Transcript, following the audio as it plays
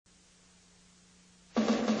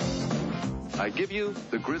I give you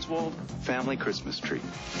the Griswold family Christmas tree.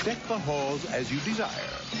 Deck the halls as you desire.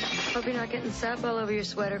 Hope you're not getting sap all over your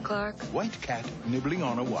sweater, Clark. White cat nibbling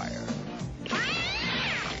on a wire.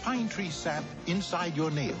 Pine tree sap inside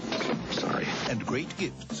your nails. Sorry. And great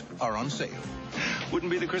gifts are on sale.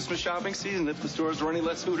 Wouldn't be the Christmas shopping season if the stores were any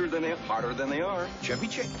less hotter than they are. Chevy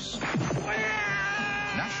Chase.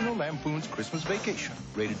 National Lampoon's Christmas Vacation,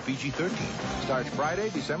 rated PG-13. Starts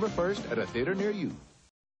Friday, December 1st at a theater near you.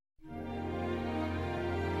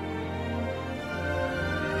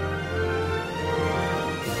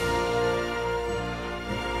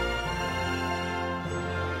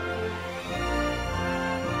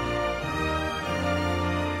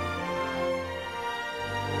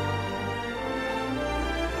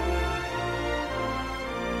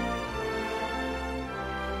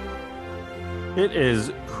 It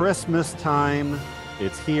is Christmas time.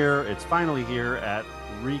 It's here. It's finally here at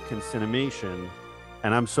Reconcinimation.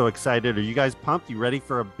 And I'm so excited. Are you guys pumped? You ready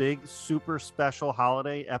for a big, super special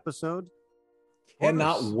holiday episode?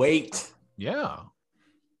 Cannot wait. Yeah.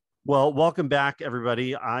 Well, welcome back,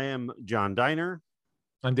 everybody. I am John Diner.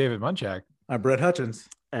 I'm David Munchak. I'm Brett Hutchins.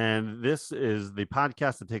 And this is the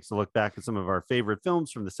podcast that takes a look back at some of our favorite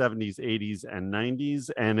films from the 70s, 80s, and 90s.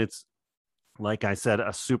 And it's, like I said,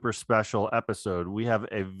 a super special episode. We have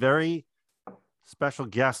a very special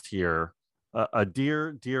guest here, a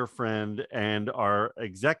dear, dear friend, and our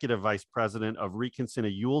executive vice president of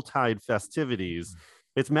Reconcina Yuletide festivities.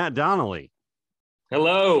 It's Matt Donnelly.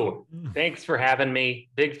 Hello. Thanks for having me.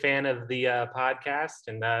 Big fan of the podcast,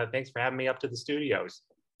 and thanks for having me up to the studios.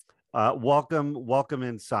 Welcome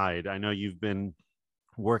inside. I know you've been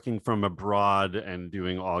working from abroad and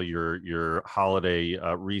doing all your holiday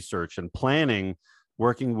research and planning,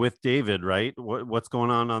 working with David, right? What's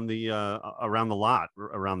going on the around the lot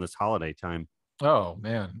around this holiday time? Oh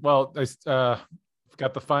man, well, I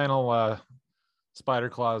got the final Spider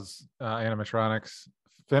Claus animatronics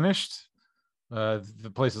finished.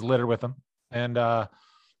 The place is littered with them, and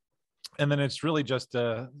then it's really just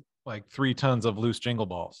like 3 tons of loose jingle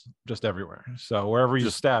balls just everywhere. So wherever you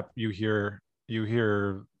step, you hear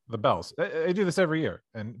the bells. I do this every year,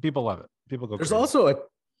 and people love it. People go. There's crazy. also a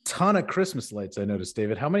ton of Christmas lights. I noticed,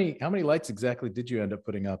 David. How many lights exactly did you end up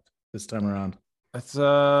putting up this time around? It's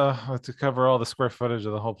to cover all the square footage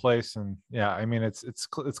of the whole place, and yeah, I mean it's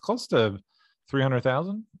close to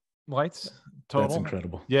 300,000 lights total. That's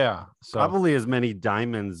incredible. Yeah, so Probably as many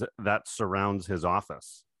diamonds that surrounds his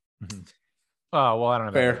office. Mm-hmm. Oh well, I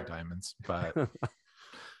don't have any diamonds, but.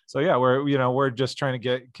 So yeah, we're just trying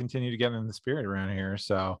to continue to get in the spirit around here.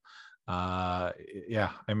 So yeah,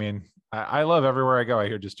 I mean, I love everywhere I go. I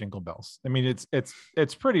hear just jingle bells. I mean,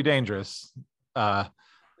 it's pretty dangerous.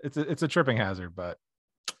 It's a tripping hazard, but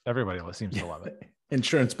everybody seems to love it.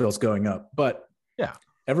 Insurance bills going up, but yeah,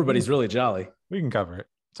 everybody's really jolly. We can cover it.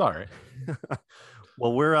 It's all right.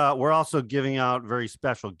 Well, we're also giving out very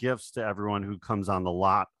special gifts to everyone who comes on the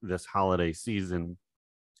lot this holiday season,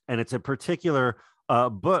 and it's a particular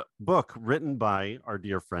book written by our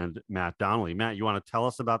dear friend Matt Donnelly. Matt, you want to tell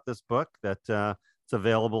us about this book that it's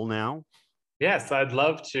available now? Yes, I'd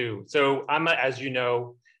love to. So as you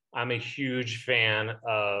know, I'm a huge fan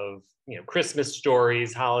of Christmas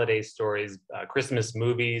stories, holiday stories, Christmas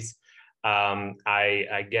movies.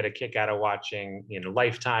 I get a kick out of watching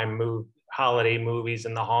Lifetime holiday movies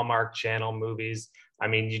and the Hallmark Channel movies. I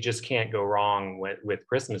mean, you just can't go wrong with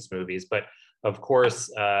Christmas movies. But of course,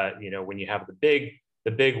 when you have the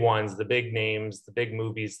big ones, the big names, the big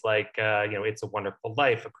movies like, It's a Wonderful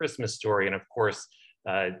Life, A Christmas Story, and of course,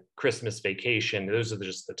 Christmas Vacation. Those are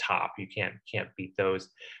just the top. You can't beat those.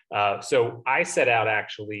 So I set out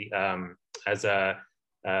actually as a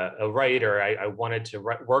writer. I wanted to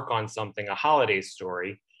work on something, a holiday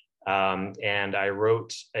story, and I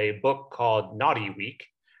wrote a book called Naughty Week.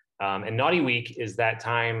 And Naughty Week is that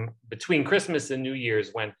time between Christmas and New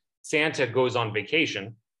Year's when Santa goes on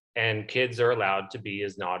vacation and kids are allowed to be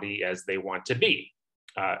as naughty as they want to be,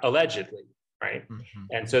 allegedly, right? Mm-hmm.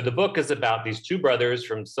 And so the book is about these 2 brothers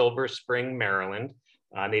from Silver Spring, Maryland.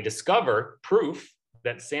 They discover proof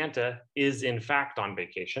that Santa is in fact on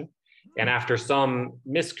vacation. And after some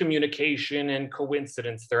miscommunication and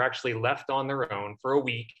coincidence, they're actually left on their own for a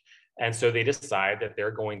week. And so they decide that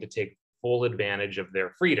they're going to take full advantage of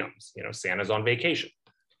their freedoms. Santa's on vacation.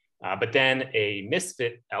 But then a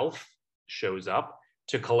misfit elf shows up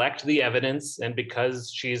to collect the evidence. And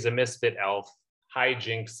because she's a misfit elf,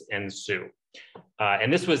 hijinks ensue.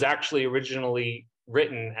 And this was actually originally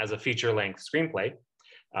written as a feature-length screenplay.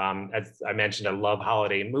 As I mentioned, I love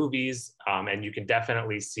holiday movies, and you can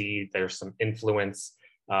definitely see there's some influence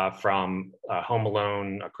from Home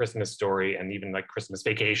Alone, A Christmas Story, and even like Christmas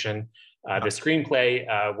Vacation. The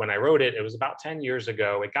screenplay, when I wrote it, it was about 10 years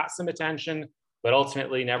ago. It got some attention, but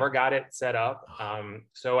ultimately never got it set up.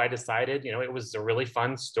 So I decided, it was a really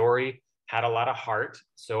fun story, had a lot of heart.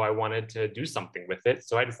 So I wanted to do something with it.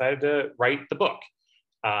 So I decided to write the book.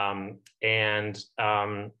 And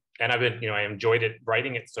I've been, I enjoyed it,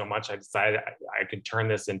 writing it so much, I decided I could turn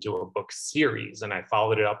this into a book series. And I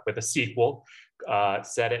followed it up with a sequel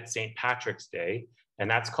set at St. Patrick's Day, and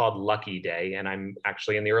that's called Lucky Day. And I'm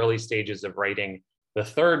actually in the early stages of writing the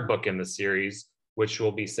third book in the series, which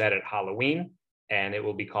will be set at Halloween, and it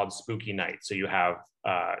will be called Spooky Night. So you have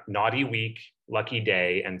Naughty Week, Lucky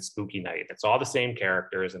Day, and Spooky Night. It's all the same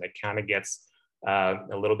characters, and it kind of gets a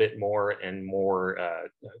little bit more and more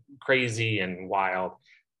crazy and wild.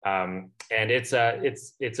 And it's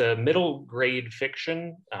a middle grade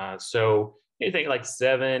fiction. So you think like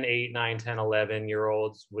 7, 8, 9, 10,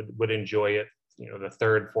 11-year-olds would enjoy it. The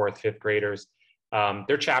 3rd, 4th, 5th graders.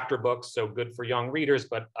 They're chapter books, so good for young readers.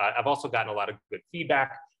 But I've also gotten a lot of good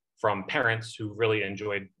feedback from parents who really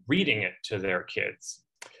enjoyed reading it to their kids.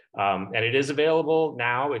 And it is available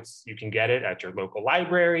now. You can get it at your local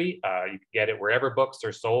library. You can get it wherever books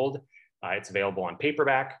are sold. It's available on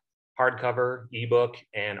paperback, hardcover, ebook,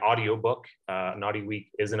 and audiobook. Naughty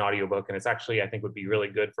Week is an audiobook, and it's actually, I think, would be really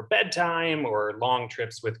good for bedtime or long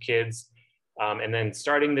trips with kids. And then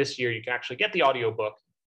starting this year, you can actually get the audiobook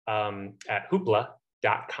at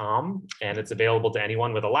hoopla.com, and it's available to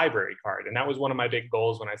anyone with a library card. And that was one of my big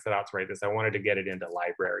goals when I set out to write this. I wanted to get it into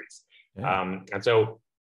libraries. Yeah. And so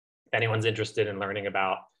if anyone's interested in learning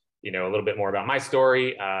about, a little bit more about my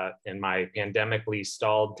story and my pandemically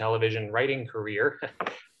stalled television writing career,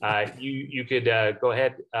 you could go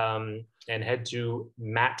ahead and head to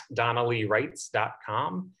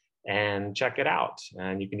mattdonnellywrites.com and check it out.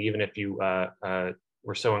 And you can, even if you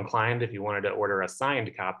were so inclined, if you wanted to order a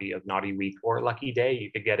signed copy of Naughty Week or Lucky Day,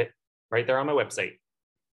 you could get it right there on my website.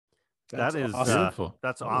 That's awesome.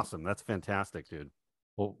 That's awesome. That's fantastic, dude.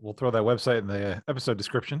 We'll throw that website in the episode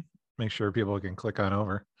description. Make sure people can click on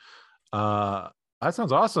over. That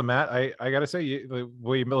sounds awesome, Matt. I gotta say, the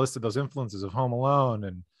way you listed those influences of Home Alone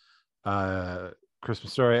and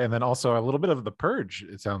Christmas Story, and then also a little bit of The Purge,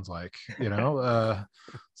 it sounds like,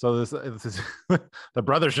 so this the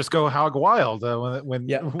brothers just go hog wild when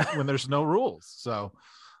there's no rules. So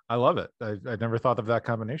I love it. I never thought of that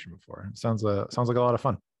combination before. It sounds like a lot of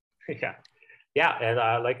fun. Yeah,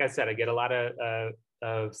 and like I said, I get a lot of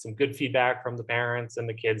some good feedback from the parents and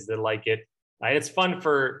the kids that like it. It's fun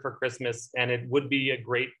for Christmas, and it would be a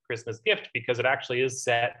great Christmas gift because it actually is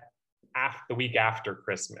set the week after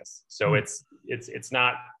Christmas. So it's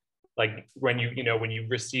not like when you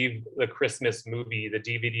receive the Christmas movie, the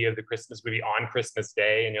DVD of the Christmas movie on Christmas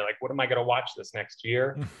Day, and you're like, what am I going to watch this next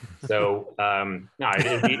year? So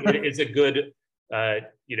it's a good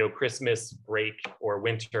Christmas break or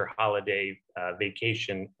winter holiday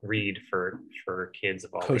vacation read for kids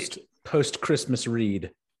of all ages. Post Christmas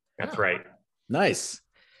read. That's right. Nice.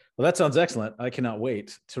 Well, that sounds excellent. I cannot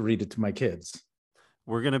wait to read it to my kids.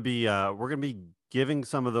 We're gonna be giving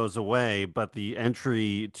some of those away, but the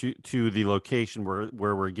entry to the location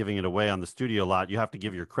where we're giving it away on the studio lot, you have to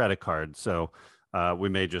give your credit card. So we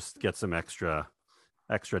may just get some extra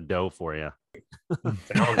dough for you.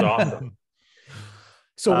 Sounds awesome.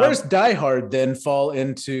 So where's Die Hard then fall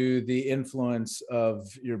into the influence of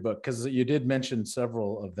your book? Because you did mention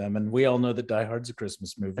several of them, and we all know that Die Hard's a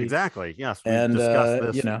Christmas movie. Exactly. Yes, we've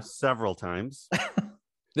discussed this several times.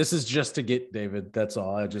 This is just to get David. That's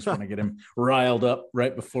all. I just want to get him riled up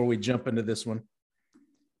right before we jump into this one.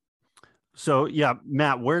 So yeah,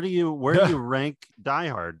 Matt, where do you rank Die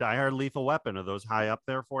Hard? Die Hard, Lethal Weapon, are those high up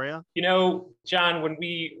there for you? John, when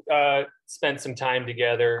we spent some time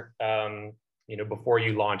together, before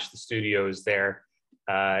you launched the studios there,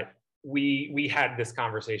 we had this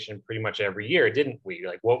conversation pretty much every year, didn't we?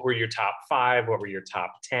 Like, what were your top 5? What were your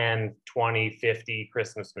top 10, 20, 50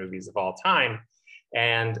 Christmas movies of all time?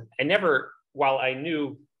 And while I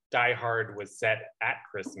knew Die Hard was set at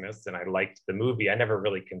Christmas and I liked the movie, I never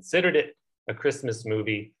really considered it a Christmas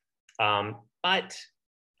movie. But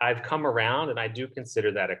I've come around and I do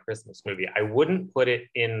consider that a Christmas movie. I wouldn't put it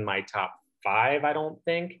in my top 5, I don't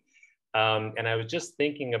think. And I was just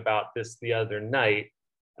thinking about this the other night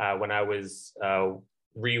when I was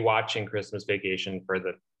rewatching Christmas Vacation for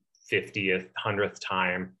the 50th, 100th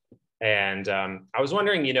time. And I was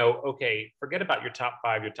wondering, okay, forget about your top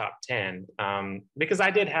 5, your top 10, because I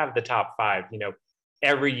did have the top 5.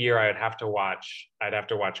 Every year I'd have to watch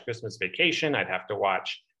Christmas Vacation. I'd have to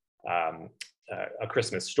watch A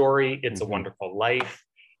Christmas Story, It's a Wonderful Life.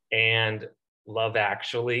 And Love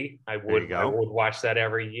Actually. I There you go. would watch that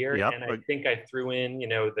every year. Yep. And I think I threw in,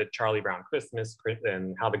 the Charlie Brown Christmas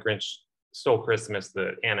and How the Grinch Stole Christmas,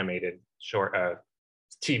 the animated short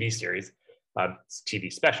TV series,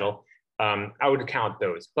 TV special. I would count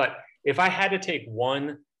those. But if I had to take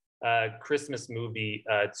one Christmas movie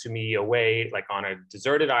to me away, like on a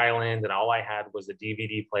deserted island, and all I had was a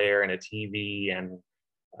DVD player and a TV and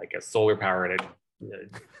like a solar power and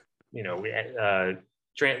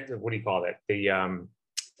what do you call that? The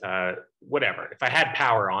whatever. If I had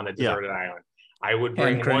power on a deserted island, I would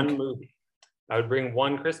bring one movie. I would bring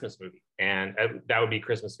one Christmas movie, and that would be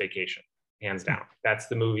Christmas Vacation, hands down. That's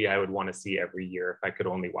the movie I would want to see every year if I could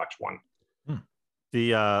only watch one.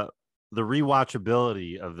 The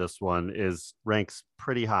rewatchability of this one ranks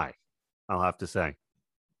pretty high, I'll have to say.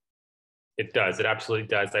 It does. It absolutely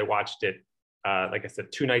does. I watched it, like I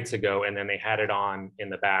said, 2 nights ago, and then they had it on in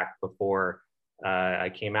the back before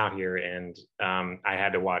I came out here, and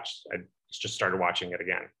I just started watching it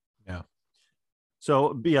again. Yeah.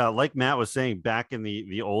 So, yeah, like Matt was saying, back in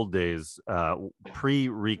the old days,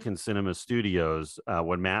 pre-Recon Cinema Studios,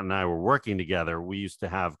 when Matt and I were working together, we used to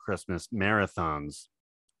have Christmas marathons.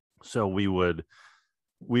 So we would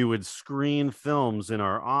screen films in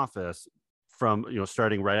our office from,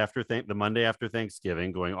 starting right after the Monday after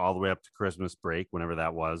Thanksgiving, going all the way up to Christmas break, whenever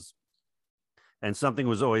that was. And something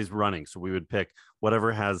was always running. So we would pick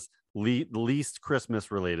whatever has least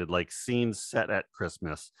Christmas related, like scenes set at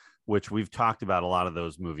Christmas, which we've talked about a lot of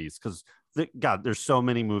those movies because there's so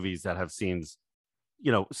many movies that have scenes,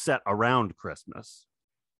 set around Christmas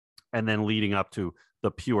and then leading up to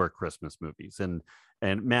the pure Christmas movies. And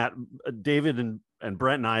Matt, David and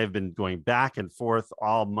Brent and I have been going back and forth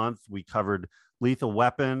all month. We covered Lethal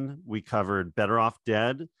Weapon. We covered Better Off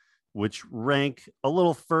Dead, which rank a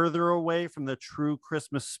little further away from the true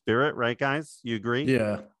Christmas spirit, right, guys? You agree?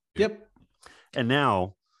 Yeah. Yep. And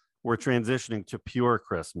now we're transitioning to pure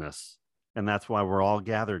Christmas. And that's why we're all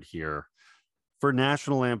gathered here for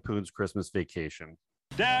National Lampoon's Christmas Vacation.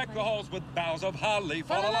 Deck the halls with boughs of holly,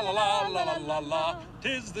 fa la la la la la la la la.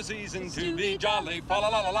 'Tis the season to be jolly, fa la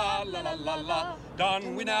la la la la la la la.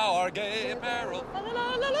 Don we now our gay apparel, fa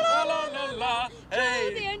la la la la la la la.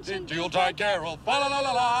 Hey, the ancient Yuletide carol, fa la la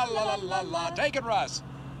la la la la la la. Take it, Russ.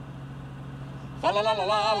 Fa la la la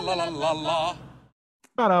la la la la la.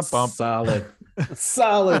 Ba-dum-bum.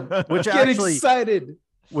 Solid. Which Get actually excited.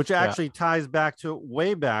 Which actually ties back to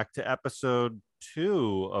way back to episode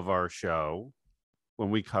 2 of our show, when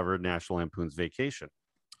we covered National Lampoon's Vacation.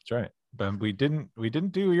 That's right. But we didn't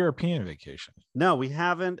do European Vacation. No, we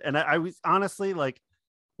haven't. And I was honestly, like,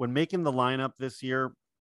 when making the lineup this year,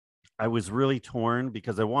 I was really torn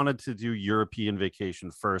because I wanted to do European Vacation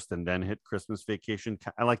first and then hit Christmas Vacation.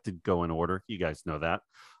 I like to go in order. You guys know that.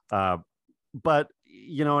 But,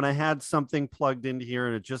 and I had something plugged into here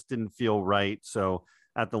and it just didn't feel right. So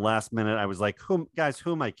at the last minute, I was like, who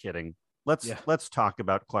am I kidding? Let's talk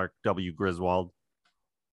about Clark W. Griswold.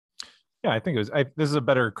 Yeah, I think this is a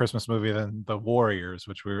better Christmas movie than The Warriors,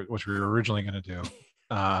 which we were originally going to do.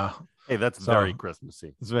 Hey, that's very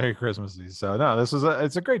Christmassy. It's very Christmassy. So no,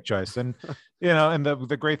 it's a great choice. And and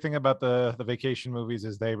the great thing about the vacation movies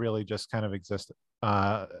is they really just kind of exist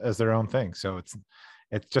as their own thing. So it's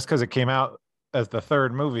just because it came out as the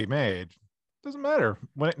third movie made, doesn't matter.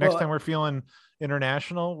 Next time we're feeling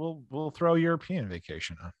international, we'll throw European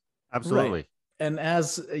Vacation on. Absolutely. Right. And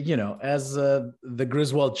as the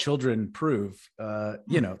Griswold children prove,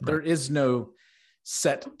 there is no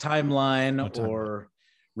set timeline or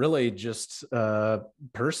really just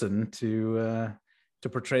person to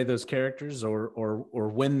portray those characters or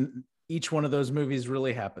when each one of those movies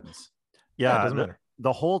really happens. Yeah, it doesn't matter.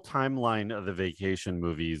 The whole timeline of the vacation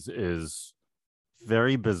movies is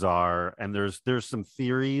very bizarre, and there's some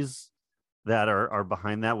theories that are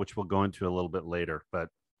behind that, which we'll go into a little bit later, but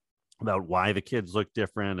about why the kids look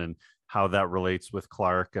different and how that relates with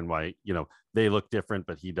Clark and why, they look different,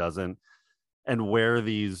 but he doesn't. And where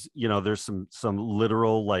these, there's some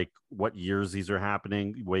literal, like what years these are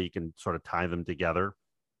happening, way you can sort of tie them together.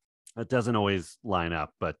 It doesn't always line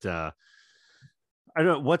up, but I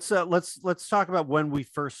don't know. Let's talk about when we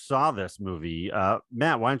first saw this movie.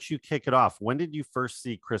 Matt, why don't you kick it off? When did you first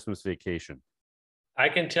see Christmas Vacation? I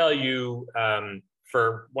can tell you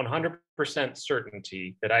for 100%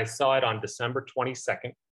 certainty that I saw it on December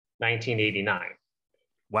 22nd, 1989.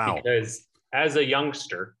 Wow. Because as a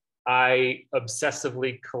youngster, I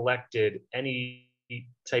obsessively collected any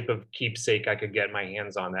type of keepsake I could get my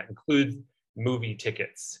hands on that includes movie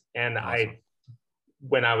tickets. And awesome.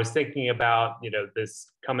 When I was thinking about, this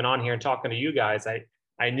coming on here and talking to you guys,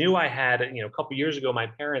 I knew I had, a couple years ago, my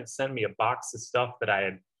parents sent me a box of stuff that I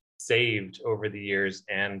had saved over the years.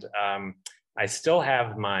 And I still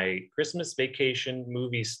have my Christmas Vacation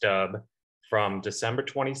movie stub from December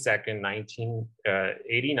 22nd,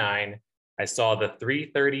 1989. I saw the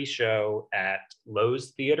 3:30 show at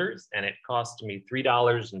Lowe's Theaters, and it cost me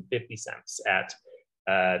 $3.50 at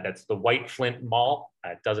that's the White Flint Mall.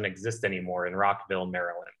 It doesn't exist anymore in Rockville,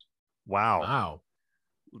 Maryland. Wow.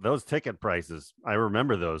 Those ticket prices, I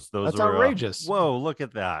remember those. Those That's were outrageous. Whoa, look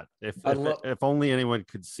at that! If only anyone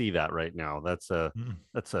could see that right now. It's an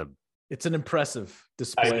impressive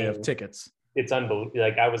display of tickets. It's unbelievable.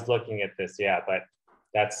 Like, I was looking at this, but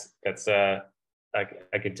that's I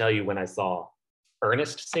could tell you when I saw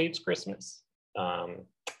Ernest Saves Christmas.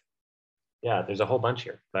 There's a whole bunch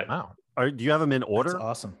here. But wow, do you have them in order? That's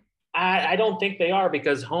awesome. I don't think they are,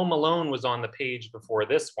 because Home Alone was on the page before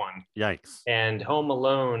this one. Yikes. And Home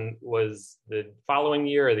Alone was the following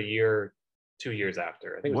year or the year 2 years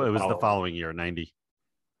after. I think it was the following year, 90.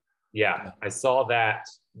 Yeah, I saw that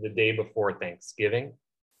the day before Thanksgiving.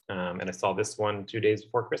 And I saw this one 2 days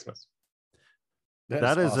before Christmas.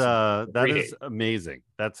 That is awesome. that is amazing.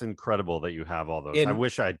 That's incredible that you have all those. I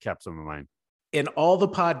wish I had kept some of mine. In all the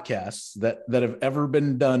podcasts that have ever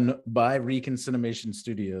been done by Recon Cinemation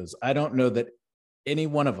Studios, I don't know that any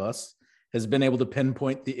one of us has been able to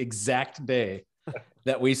pinpoint the exact day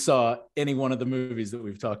that we saw any one of the movies that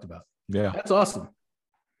we've talked about. Yeah, that's awesome.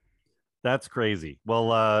 That's crazy.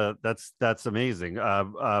 Well, that's amazing.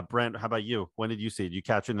 Brent, how about you? When did you see it? Did you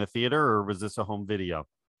catch it in the theater, or was this a home video?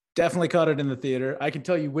 Definitely caught it in the theater. I can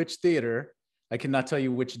tell you which theater. I cannot tell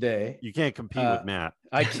you which day. You can't compete with Matt.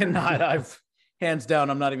 I cannot. Hands down,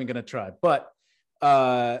 I'm not even going to try. But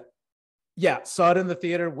saw it in the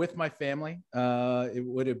theater with my family. It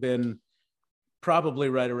would have been probably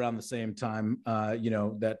right around the same time,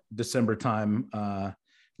 that December time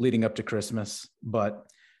leading up to Christmas. But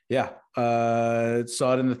saw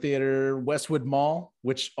it in the theater, Westwood Mall,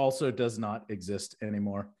 which also does not exist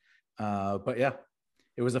anymore.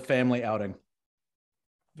 It was a family outing.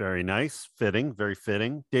 Very nice. Fitting. Very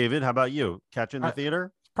fitting. David, how about you? Catch in the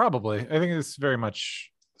theater? Probably. I think this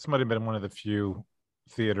might have been one of the few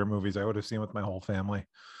theater movies I would have seen with my whole family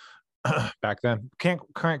back then. Can't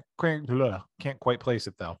quite place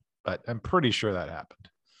it though, but I'm pretty sure that happened.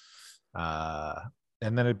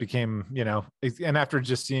 And then it became, and after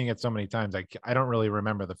just seeing it so many times, I don't really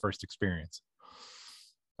remember the first experience.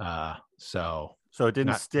 So it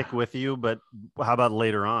didn't stick with you, but how about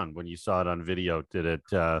later on when you saw it on video? Did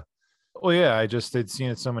it? Well, yeah, I just had seen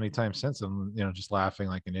it so many times since, and just laughing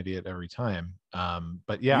like an idiot every time.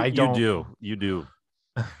 But yeah, you do.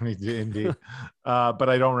 Indeed. But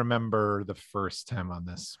I don't remember the first time on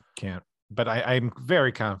this. But I'm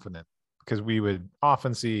very confident, because we would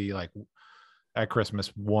often see, like, at Christmas,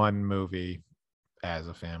 one movie as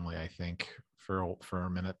a family, I think, for a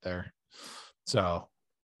minute there. So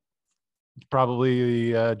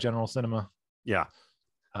probably General Cinema. Yeah.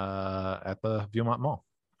 At the Viewmont Mall.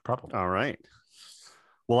 Probably. All right.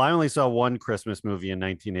 Well, I only saw one Christmas movie in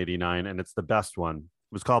 1989, and it's the best one.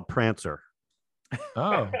 It was called Prancer.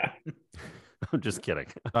 Oh. I'm just kidding.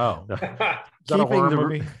 Oh. Is that a horror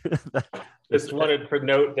movie? Just wanted to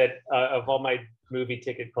note that of all my movie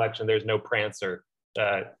ticket collection, there's no Prancer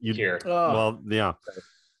here. Oh. Well, yeah.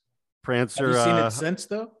 Prancer. Have you seen it since,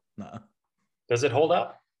 though? No. Does it hold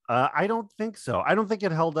up? I don't think so. I don't think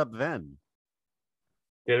it held up then.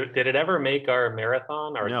 Did it ever make our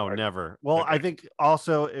marathon? No, never. Well, okay. I think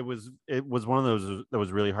also it was one of those that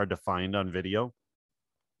was really hard to find on video,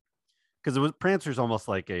 because Prancer's almost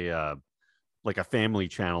like a Family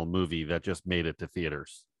Channel movie that just made it to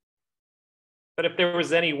theaters. But if there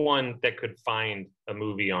was anyone that could find a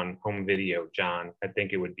movie on home video, John, I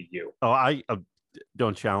think it would be you. Oh, I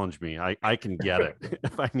don't challenge me. I can get it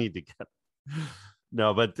if I need to get it.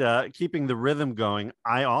 No, but keeping the rhythm going,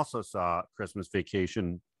 I also saw Christmas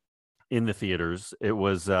Vacation in the theaters. It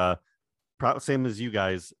was same as you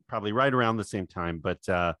guys, probably right around the same time, but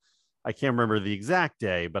I can't remember the exact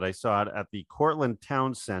day, but I saw it at the Cortland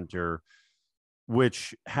Town Center,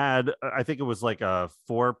 which had, I think it was like a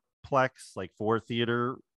fourplex, like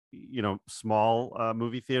 4-theater, small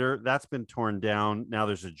movie theater. That's been torn down. Now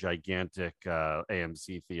there's a gigantic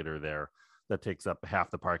AMC theater there that takes up half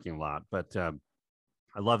the parking lot. But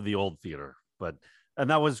I love the old theater, and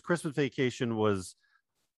that was Christmas Vacation was,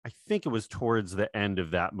 I think it was towards the end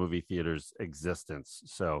of that movie theater's existence.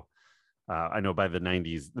 So I know by the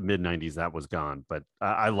mid 90s, that was gone, but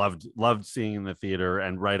I loved seeing in the theater,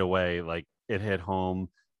 and right away, like, it hit home.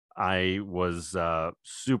 I was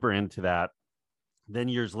super into that. Then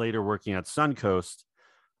years later, working at Suncoast,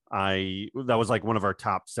 that was like one of our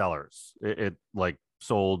top sellers. It like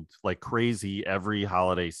sold like crazy every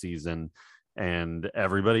holiday season, and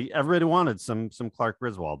everybody wanted some Clark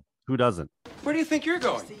Griswold. Who doesn't? Where do you think you're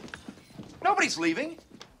going? Nobody's leaving.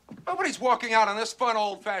 Nobody's walking out on this fun,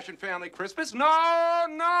 old-fashioned family Christmas.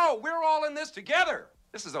 No, we're all in this together.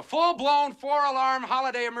 This is a full-blown 4-alarm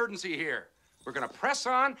holiday emergency here. We're gonna press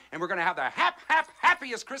on, and we're gonna have the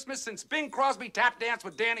happiest Christmas since Bing Crosby tap danced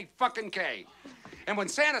with Danny fucking Kaye. And when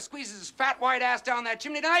Santa squeezes his fat white ass down that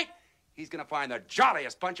chimney tonight, he's gonna find the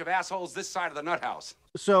jolliest bunch of assholes this side of the nut house.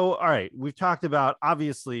 So, all right, we've talked about,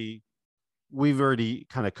 obviously, we've already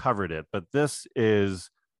kind of covered it, but this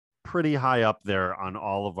is pretty high up there on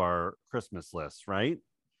all of our Christmas lists, right?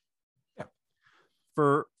 Yeah.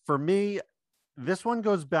 For me, this one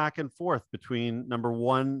goes back and forth between number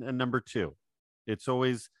 1 and number 2. It's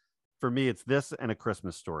always, for me, it's this and A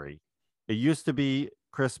Christmas Story. It used to be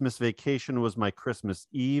Christmas Vacation was my Christmas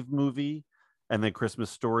Eve movie, and then Christmas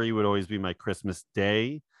Story would always be my Christmas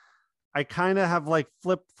Day. I kind of have like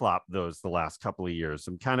flip-flopped those the last couple of years.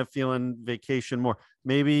 I'm kind of feeling Vacation more.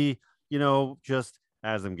 Maybe, just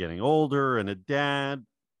as I'm getting older and a dad,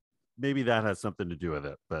 maybe that has something to do with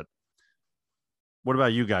it. But what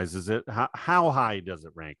about you guys? Is it, how high does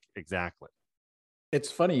it rank exactly? It's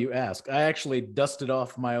funny you ask. I actually dusted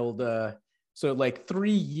off my old, so like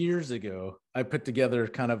 3 years ago, I put together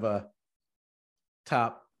kind of a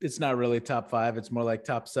top, it's not really top 5, it's more like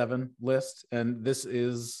top 7 list. And this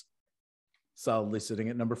is solidly sitting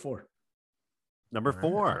at number 4. Number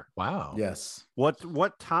 4. Wow. Yes.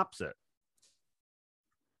 What tops it?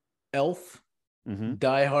 Elf,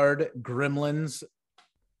 Die Hard, Gremlins,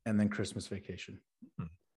 and then Christmas Vacation.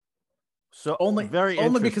 So only because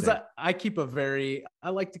interesting. I keep I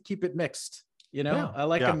like to keep it mixed. Yeah. I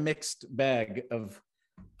like a mixed bag of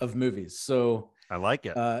movies. So I like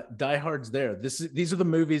it. Die Hard's there. These are the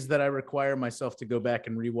movies that I require myself to go back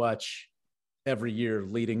and rewatch every year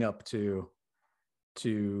leading up to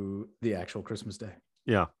the actual Christmas Day.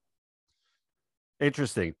 Yeah.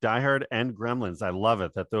 Interesting. Die Hard and Gremlins. I love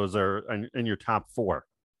it that those are in your top 4.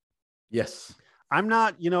 Yes. I'm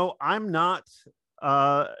not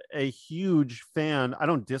a huge fan. I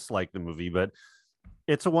don't dislike the movie, but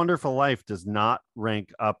It's a Wonderful Life does not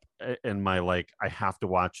rank up in my, I have to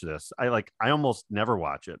watch this. I almost never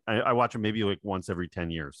watch it. I watch it maybe once every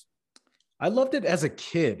 10 years. I loved it as a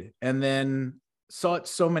kid and then saw it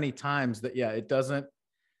so many times that, it doesn't,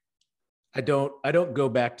 I don't go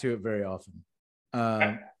back to it very often.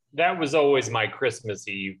 That was always my Christmas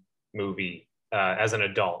Eve movie as an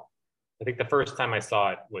adult. I think the first time I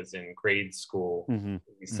saw it was in grade school. Mm-hmm.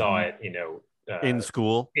 We saw it, in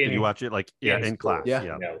school. Did you watch it in class?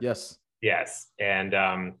 Yeah. Yes. Yes. And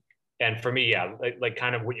for me, like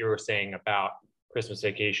kind of what you were saying about Christmas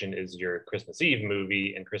Vacation is your Christmas Eve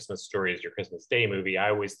movie and Christmas Story is your Christmas Day movie. I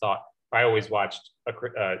always watched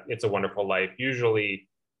It's a Wonderful Life, usually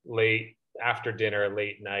late after dinner,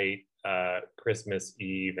 late night, Christmas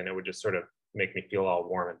Eve, and it would just sort of make me feel all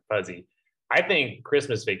warm and fuzzy. I think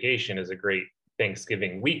Christmas Vacation is a great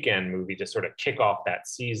Thanksgiving weekend movie to sort of kick off that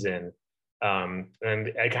season. And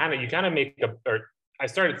I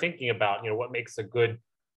started thinking about, what makes a good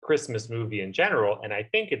Christmas movie in general. And I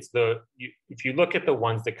think it's if you look at the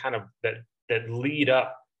ones that kind of that lead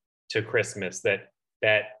up to Christmas, that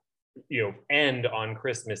end on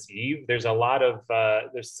Christmas Eve, there's a lot of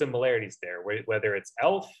there's similarities there, whether it's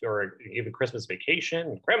Elf or even Christmas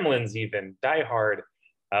Vacation, Gremlins, even Die Hard,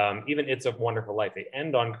 even It's a Wonderful Life, they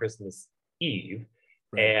end on Christmas Eve.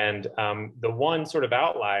 Right. And the one sort of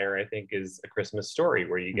outlier, I think, is A Christmas Story,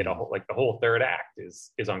 where you get the whole third act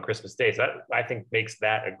is on Christmas Day. So that, I think, makes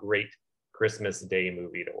that a great Christmas Day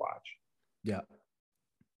movie to watch. Yeah.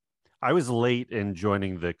 I was late in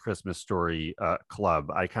joining the Christmas Story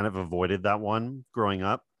club. I kind of avoided that one growing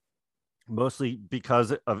up, mostly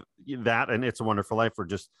because of that and It's a Wonderful Life were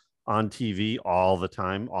just on TV all the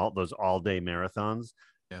time, all those all-day marathons.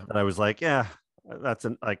 Yeah. And I was like,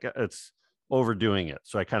 it's overdoing it.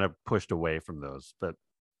 So I kind of pushed away from those. But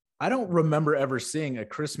I don't remember ever seeing A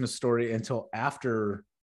Christmas Story until after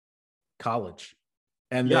college.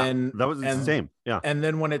 And then that was the same. Yeah. And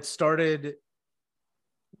then when it started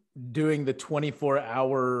doing the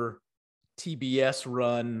 24-hour TBS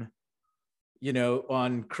run,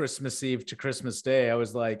 on Christmas Eve to Christmas Day, I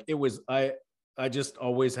was like, I just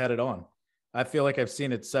always had it on. I feel like I've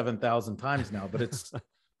seen it 7,000 times now, but it's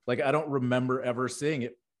like, I don't remember ever seeing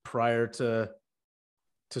it prior to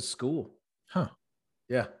school. Huh.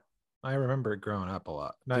 Yeah. I remember it growing up a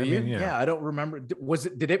lot. Yeah, I don't remember. Was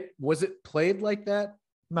it played like that?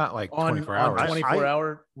 Not like 24 hours.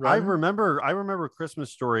 24-hour run? I remember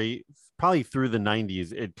Christmas Story probably through the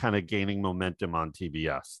 90s, it kind of gaining momentum on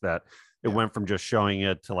TBS, that it went from just showing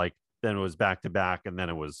it to like, then it was back to back, and then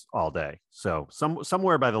it was all day. So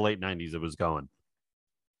somewhere by the late 90s, it was going.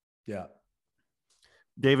 Yeah.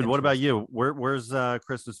 David, what about you? Where's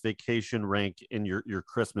Christmas Vacation rank in your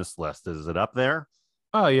Christmas list? Is it up there?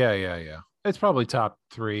 Oh yeah. It's probably top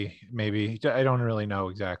 3, maybe. I don't really know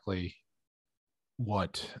exactly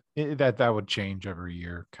what that would change every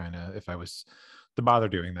year, kind of, if I was to bother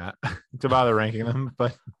doing that, to bother ranking them.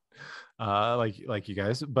 But like you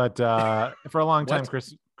guys. But for a long time,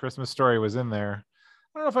 Christmas Story was in there.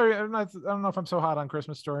 I don't know if I'm so hot on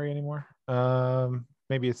Christmas Story anymore.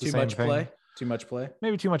 Maybe it's the same thing. Too much play.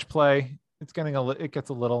 Maybe too much play. It's getting it gets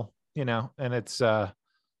a little, and it's I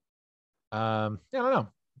don't know,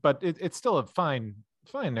 but it's still a fine,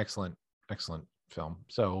 excellent film.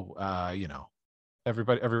 So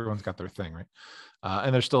everyone's got their thing, right?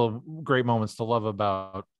 And there's still great moments to love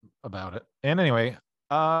about it. And anyway,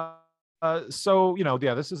 so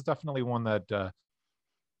this is definitely one that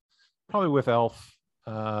probably with Elf,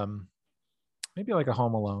 maybe like a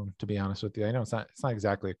Home Alone, to be honest with you. I know it's not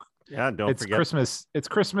exactly it's forget Christmas. It's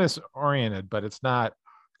Christmas oriented, but it's not,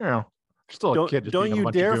 still a kid. Don't you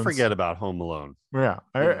dare forget about Home Alone. Yeah.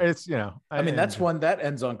 It's, I mean, that's one that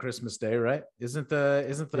ends on Christmas Day, right? Isn't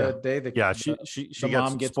the day that she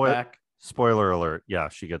mom gets back? Spoiler alert. Yeah,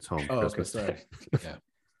 she gets home. Oh, okay, sorry. Yeah.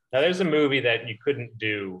 Now there's a movie that you couldn't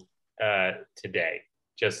do today,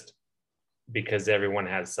 just because everyone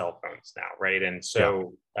has cell phones now, right? And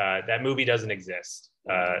so that movie doesn't exist.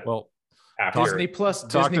 Disney Plus.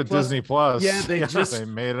 Disney Plus. Yeah, they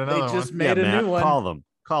made another one. Made a new one.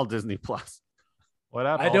 Call Disney Plus. What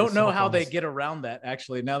happened? I don't know how they get around that.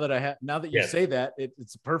 Actually, now that you say that,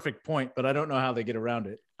 it's a perfect point, but I don't know how they get around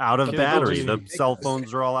it. Out of battery. The cell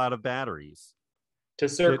phones are all out of batteries. To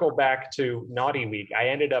circle back to Naughty Week,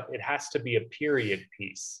 it has to be a period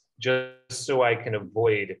piece, just so I can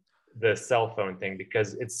avoid the cell phone thing,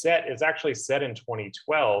 because it's actually set in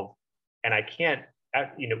 2012, and I can't,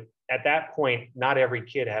 at that point, not every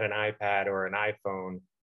kid had an iPad or an iPhone,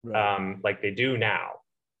 right, like they do now.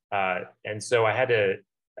 And so I had to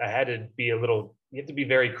be you have to be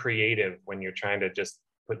very creative when you're trying to just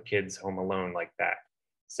put kids home alone like that.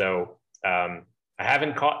 So I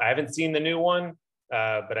haven't seen the new one,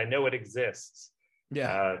 but I know it exists.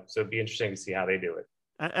 Yeah. So it'd be interesting to see how they do it.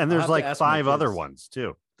 And there's like 5 other ones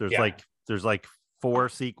too. There's like 4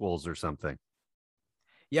 sequels or something.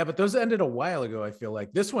 Yeah, but those ended a while ago. I feel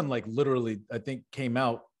like this one, like literally, I think came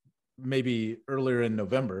out maybe earlier in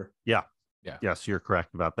November. Yeah. Yes, you're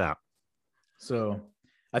correct about that. So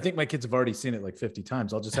I think my kids have already seen it like 50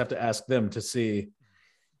 times. I'll just have to ask them to see.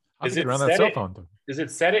 Is it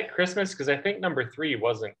set at Christmas? Because I think number 3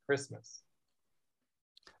 wasn't Christmas.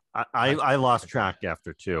 I lost track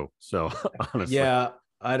after 2. So honestly, yeah,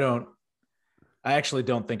 I actually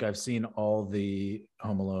don't think I've seen all the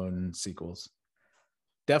Home Alone sequels.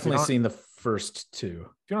 Definitely seen the first 2. If you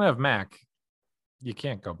don't have Mac, you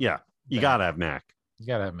can't go. Yeah, you gotta have Mac. You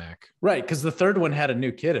gotta have Mac, right? Because the third one had a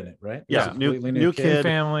new kid in it, right? Yeah, new kid,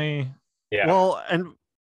 family. Yeah. Well, and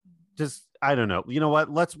just I don't know. You know what?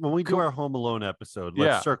 When we do our Home Alone episode,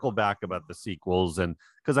 let's circle back about the sequels, and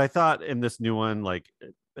because I thought in this new one, like,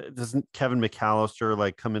 doesn't Kevin McAllister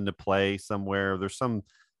like come into play somewhere?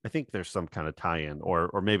 I think there's some kind of tie-in,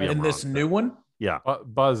 or maybe in this new one. Yeah,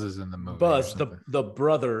 Buzz is in the movie. Buzz, the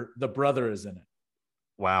brother is in it.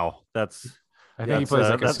 Wow, I think he plays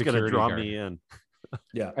like a that's going to draw guard. me in.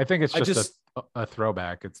 Yeah, I think it's just a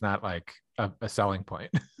throwback. It's not like a selling point.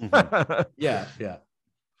 Mm-hmm. Yeah.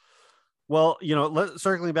 Well,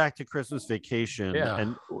 circling back to Christmas Vacation,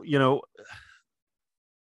 and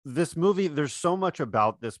this movie, there's so much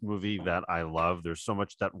about this movie that I love. There's so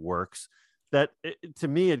much that works. That to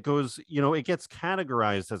me, it goes, it gets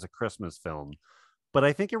categorized as a Christmas film, but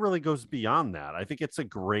I think it really goes beyond that. I think it's a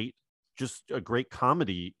great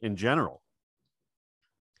comedy in general.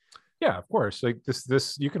 Yeah, of course. Like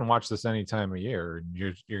this, you can watch this any time of year, and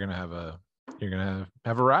you're gonna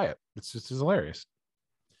have a riot. It's hilarious,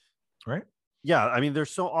 right? Yeah, I mean,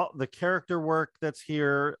 there's the character work that's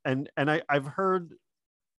here, and I have heard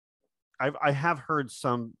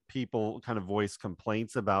some people kind of voice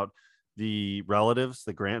complaints about the relatives,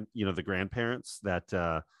 the grandparents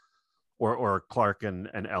that or Clark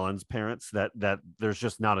and Ellen's parents, that there's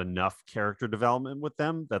just not enough character development with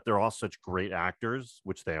them, that they're all such great actors,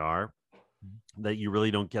 which they are, that you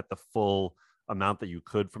really don't get the full amount that you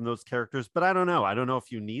could from those characters. But I don't know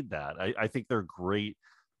if you need that. I think they're great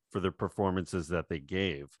for the performances that they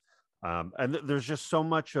gave. And there's just so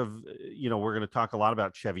much of, we're going to talk a lot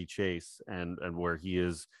about Chevy Chase and where he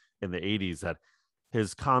is in the 80s, that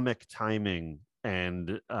his comic timing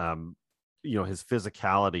and his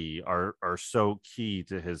physicality are so key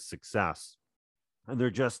to his success, and they're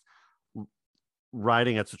just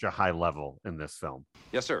riding at such a high level in this film.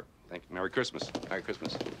 Yes, sir. Thank you. Merry Christmas. Merry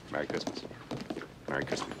Christmas. Merry Christmas. Merry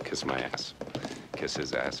Christmas. Kiss my ass. Kiss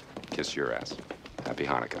his ass. Kiss your ass. Happy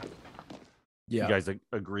Hanukkah. Yeah. You guys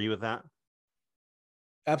agree with that?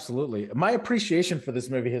 Absolutely. My appreciation for this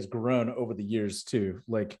movie has grown over the years too.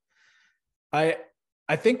 Like, I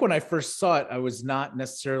think when I first saw it, I was not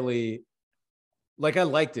necessarily like, I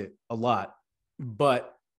liked it a lot,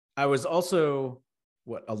 but I was also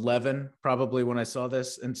 11 probably when I saw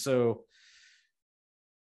this. And so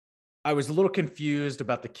I was a little confused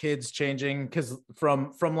about the kids changing, because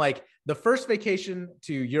from like the first Vacation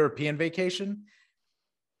to European Vacation,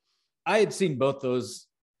 I had seen both those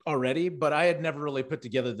already, but I had never really put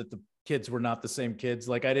together that the kids were not the same kids.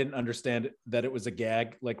 Like, I didn't understand that it was a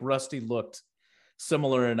gag. Like, Rusty looked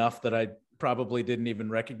similar enough that I probably didn't even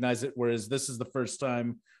recognize it. Whereas this is the first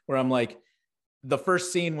time where I'm like, the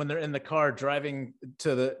first scene when they're in the car driving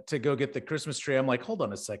to go get the Christmas tree, I'm like, hold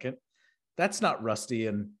on a second, that's not Rusty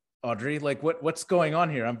and Audrey. Like, what's going on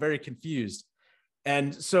here? I'm very confused.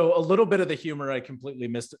 And so a little bit of the humor I completely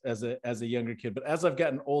missed as a younger kid. But as I've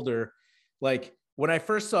gotten older, like, when I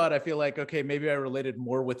first saw it, I feel like, okay, maybe I related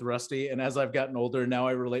more with Rusty. And as I've gotten older, now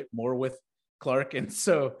I relate more with Clark. And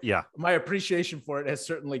so yeah, my appreciation for it has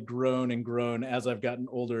certainly grown and grown as I've gotten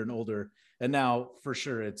older and older. And now for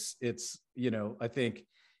sure, it's I think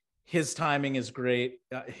his timing is great.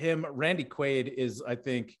 Randy Quaid is, I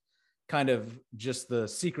think, kind of just the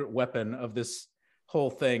secret weapon of this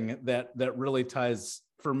whole thing that really ties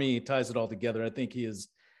it all together. I think he is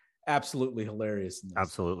absolutely hilarious in this.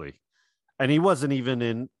 Absolutely. And he wasn't even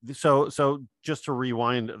in. So just to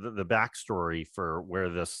rewind the backstory for where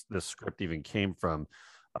this script even came from.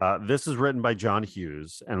 This is written by John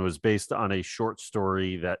Hughes and was based on a short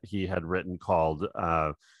story that he had written called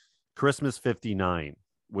Christmas 59,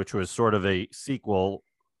 which was sort of a sequel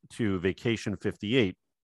to Vacation 58,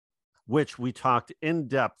 which we talked in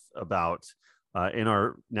depth about in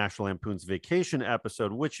our National Lampoon's Vacation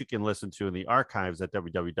episode, which you can listen to in the archives at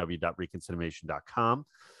www.reconciliation.com.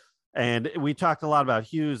 And we talked a lot about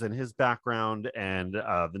Hughes and his background and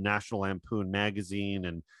the National Lampoon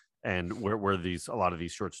magazine and where a lot of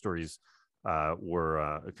these short stories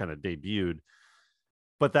were kind of debuted.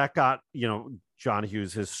 But that got, John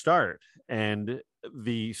Hughes his start. And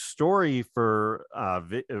the story for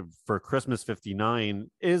Christmas 59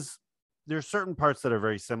 is, there's certain parts that are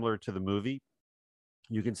very similar to the movie.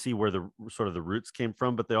 You can see where the roots came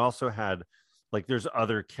from, but they also had, like, there's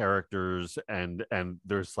other characters and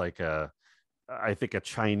there's like I think a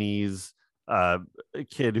Chinese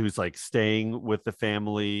kid who's like staying with the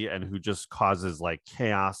family and who just causes like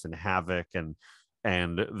chaos and havoc, and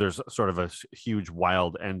there's sort of a huge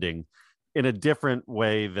wild ending in a different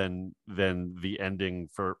way than the ending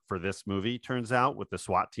for this movie turns out, with the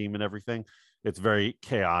SWAT team and everything. It's very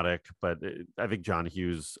chaotic, but I think John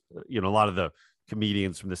Hughes, a lot of the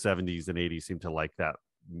comedians from the 70s and 80s seem to like that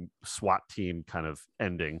SWAT team kind of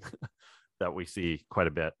ending that we see quite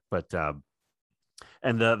a bit. But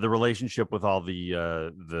and the relationship with all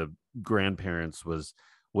the grandparents was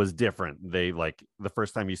different. They, like, the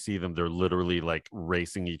first time you see them, they're literally like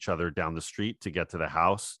racing each other down the street to get to the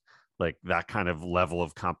house, like that kind of level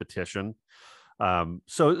of competition.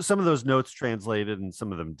 So some of those notes translated and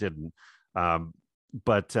some of them didn't.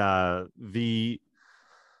 But the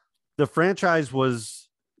franchise was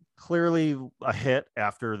clearly a hit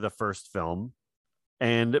after the first film,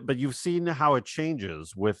 but you've seen how it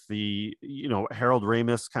changes with the Harold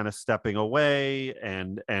Ramis kind of stepping away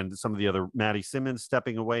and some of the other, Maddie Simmons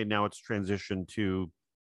stepping away. Now it's transitioned to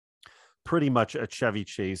pretty much a Chevy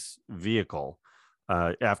Chase vehicle.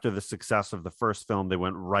 After the success of the first film, they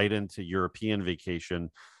went right into European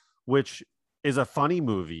Vacation, which is a funny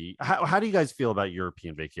movie. How do you guys feel about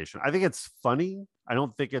European Vacation? I think it's funny. I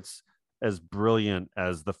don't think it's as brilliant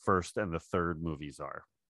as the first and the third movies are.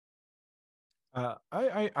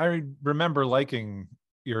 I remember liking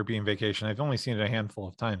European Vacation. I've only seen it a handful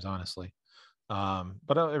of times, honestly,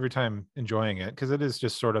 but every time enjoying it, because it is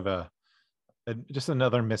just sort of just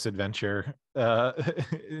another misadventure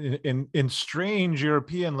in strange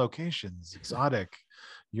European locations, exotic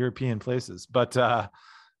European places. But I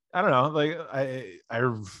don't know, like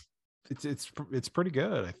it's pretty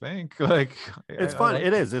good, I think. Like, it's fun.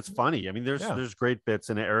 It's funny. I mean, there's great bits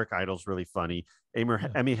in it. Eric Idle's really funny. Amy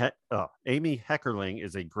Heckerling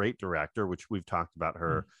is a great director, which we've talked about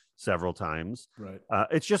her several times. Right.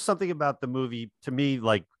 It's just something about the movie, to me,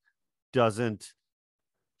 like, doesn't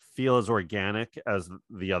feel as organic as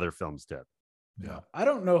the other films did. Yeah. I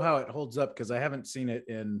don't know how it holds up because I haven't seen it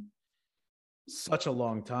in such a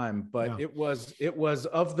long time, but Yeah. it was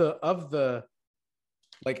of the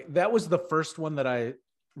like, that was the first one that I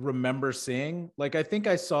remember seeing. Like, I think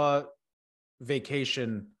I saw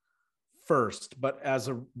Vacation first, but as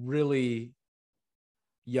a really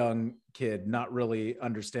young kid, not really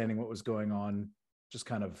understanding what was going on, just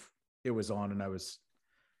kind of, it was on and I was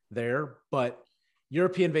there. But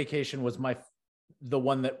European Vacation was the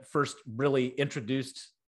one that first really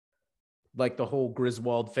introduced like the whole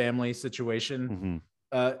Griswold family situation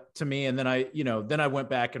to me. And then I went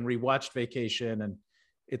back and rewatched Vacation, and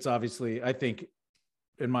it's obviously, I think,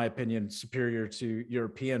 in my opinion, superior to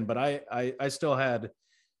European, but I still had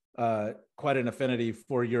quite an affinity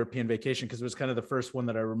for European Vacation because it was kind of the first one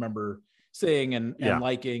that I remember seeing and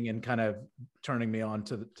liking and kind of turning me on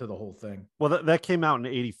to the whole thing. Well, that came out in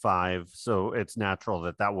 85, so it's natural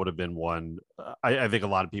that would have been one. I think a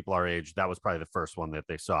lot of people our age, that was probably the first one that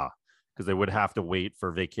they saw, because they would have to wait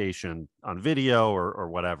for Vacation on video or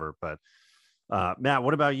whatever. But Matt,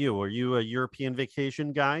 what about you? Are you a European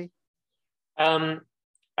Vacation guy?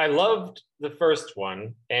 I loved the first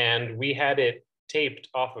one, and we had it taped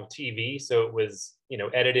off of TV, so it was,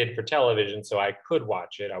 edited for television, so I could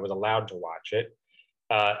watch it. I was allowed to watch it.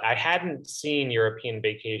 I hadn't seen European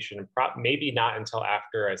Vacation, maybe not until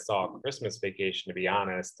after I saw Christmas Vacation, to be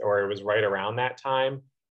honest, or it was right around that time,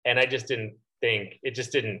 and I just didn't think it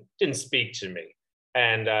just didn't speak to me.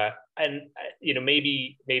 And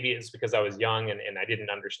maybe it's because I was young and I didn't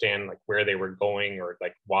understand like where they were going or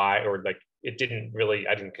like why, or like I didn't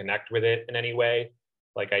connect with it in any way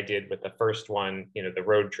like I did with the first one, the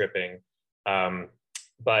road tripping.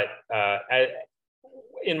 But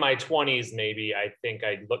in my 20s, maybe I think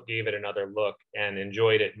I gave it another look and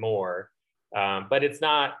enjoyed it more. But it's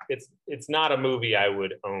not a movie I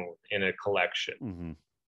would own in a collection. Mm-hmm.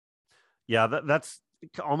 Yeah, that's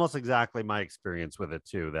almost exactly my experience with it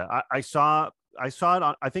too. That I saw it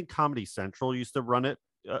on, I think Comedy Central used to run it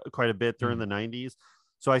quite a bit during the 90s.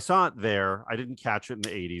 So I saw it there. I didn't catch it in the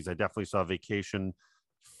 80s. I definitely saw Vacation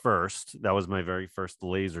first. That was my very first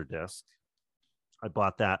Laserdisc. I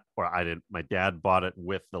bought that, or I didn't. My dad bought it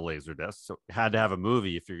with the Laserdisc. So it had to have a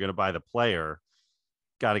movie. If you're going to buy the player,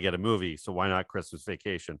 got to get a movie. So why not Christmas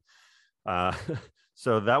Vacation?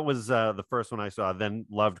 So that was the first one I saw. Then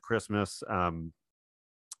loved Christmas.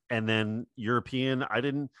 And then European,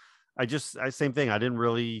 same thing. I didn't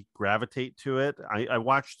really gravitate to it. I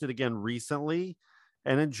watched it again recently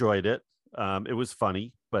and enjoyed it. It was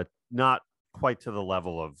funny, but not quite to the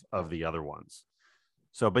level of the other ones.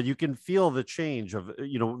 So, but you can feel the change of,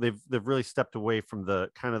 they've really stepped away from the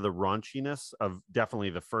kind of the raunchiness of definitely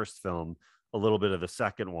the first film, a little bit of the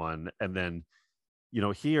second one. And then,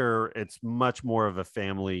 here it's much more of a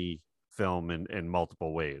family film in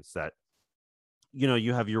multiple ways that,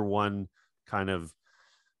 you have your one kind of,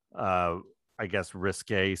 I guess,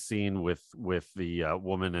 risque scene with the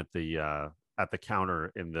woman at the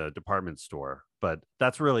counter in the department store, but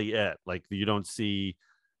that's really it. Like, you don't see,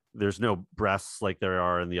 there's no breasts like there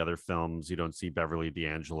are in the other films. You don't see Beverly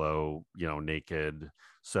D'Angelo, naked.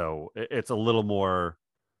 So it's a little more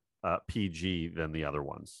PG than the other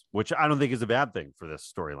ones, which I don't think is a bad thing for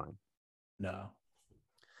this storyline. No.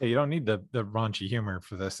 Yeah, you don't need the raunchy humor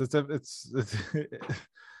for this. It's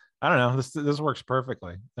I don't know. This works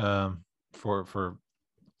perfectly for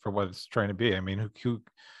what it's trying to be. I mean, who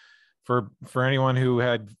for anyone who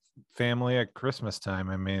had family at Christmas time,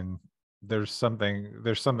 I mean, there's something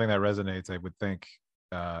that resonates, I would think,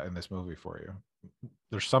 in this movie for you.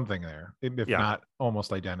 There's something there, if not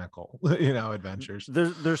almost identical, adventures.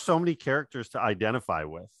 There's so many characters to identify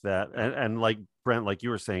with that. And like Brent, like you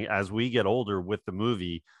were saying, as we get older with the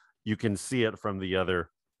movie, you can see it from the other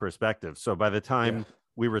perspective. So by the time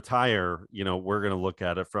we retire, we're going to look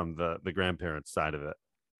at it from the grandparents' side of it.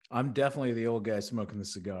 I'm definitely the old guy smoking the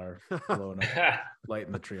cigar, blowing up,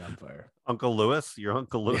 lighting the tree on fire. Uncle Lewis, your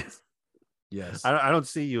Uncle Lewis. Yes. I don't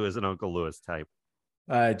see you as an Uncle Lewis type.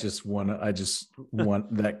 I just want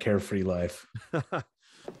that carefree life.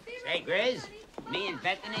 Say, Grizz, me and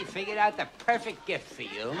Bethany figured out the perfect gift for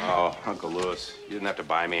you. Oh, Uncle Lewis, you didn't have to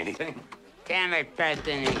buy me anything. Damn it,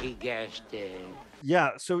 Bethany, he guessed it.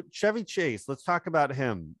 Yeah, so Chevy Chase, let's talk about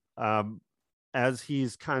him. As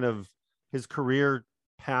he's kind of, his career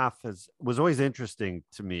path was always interesting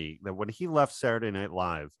to me, that when he left Saturday Night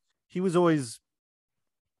Live,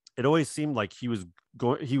 it always seemed like he was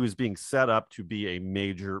being set up to be a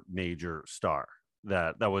major star.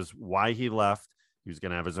 That was why he left. He was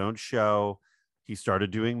going to have his own show. He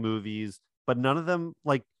started doing movies, but none of them,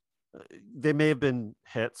 like, they may have been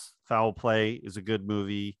hits. Foul Play is a good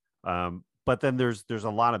movie, but then there's a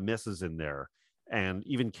lot of misses in there. And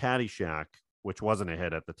even Caddyshack, which wasn't a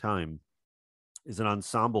hit at the time, is an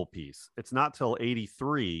ensemble piece. It's not till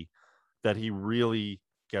 83 that he really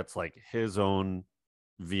gets like his own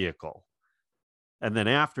vehicle. And then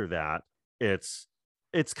after that, it's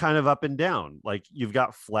kind of up and down. Like you've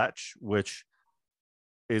got Fletch, which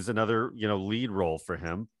is another, lead role for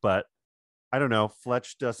him, but I don't know.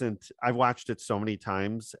 Fletch doesn't, I've watched it so many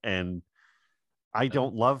times and I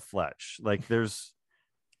don't love Fletch. Like there's,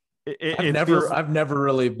 I've never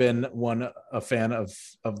really been a fan of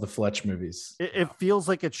the Fletch movies. It feels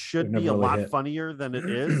like it should be a really lot funnier than it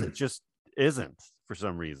is. It just isn't for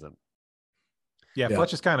some reason. Yeah,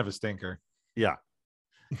 Fletch is kind of a stinker. Yeah.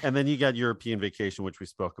 And then you got European Vacation, which we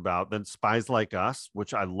spoke about. Then Spies Like Us,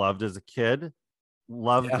 which I loved as a kid.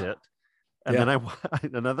 Loved it. And then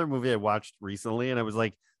another movie I watched recently, and I was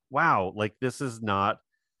like, wow, like this is not.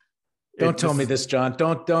 Don't tell me this, John.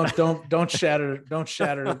 Don't shatter. Don't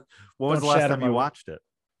shatter. When was the last time you watched it?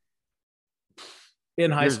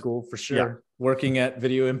 In high school, for sure. Yeah. Working at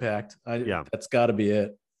Video Impact. That's got to be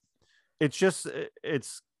it.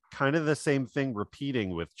 It's kind of the same thing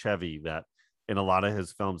repeating with Chevy, that in a lot of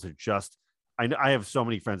his films are just. I have so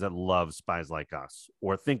many friends that love Spies Like Us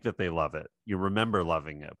or think that they love it. You remember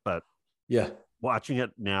loving it, but watching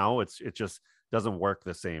it now, it just doesn't work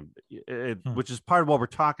the same. Which is part of what we're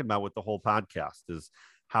talking about with the whole podcast is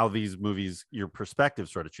how these movies, your perspective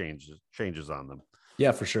sort of changes on them.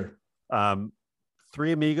 Yeah, for sure.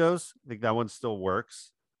 Three Amigos, I think that one still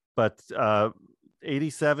works, but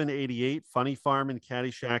 87, 88, Funny Farm and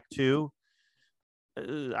Caddyshack 2.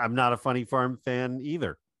 I'm not a Funny Farm fan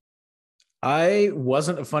either. I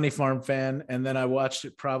wasn't a Funny Farm fan, and then I watched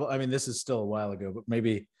it this is still a while ago, but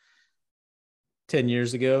maybe 10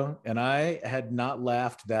 years ago, and I had not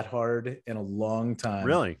laughed that hard in a long time.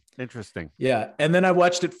 Really? Interesting. Yeah. And then I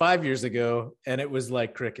watched it 5 years ago, and it was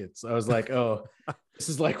like crickets. I was like, oh, this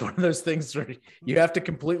is like one of those things where you have to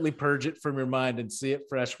completely purge it from your mind and see it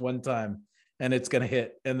fresh one time, and it's going to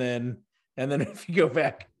hit. And then if you go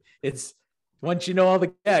back, it's once you know all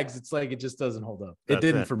the gags, it's like it just doesn't hold up. It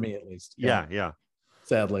didn't for me, at least. Yeah.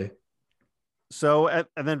 Sadly. So, and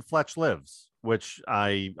then Fletch Lives, which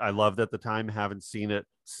I loved at the time. Haven't seen it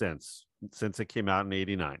since it came out in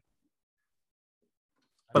 89.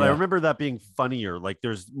 But I remember that being funnier. Like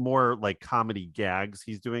there's more like comedy gags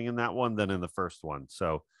he's doing in that one than in the first one.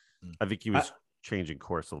 So I think he was changing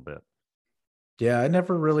course a little bit. Yeah, I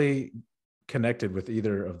never really connected with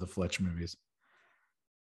either of the Fletch movies.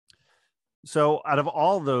 So out of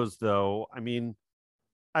all those, though, I mean,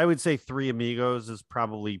 I would say Three Amigos is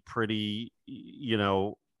probably pretty,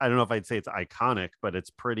 I don't know if I'd say it's iconic, but it's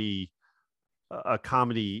pretty a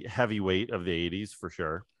comedy heavyweight of the 80s for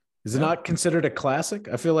sure. Is it not considered a classic?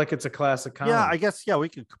 I feel like it's a classic comedy. Yeah, I guess. Yeah, we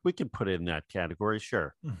could put it in that category.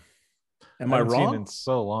 Sure. Am I wrong? Seen it in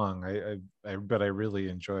so long. But I really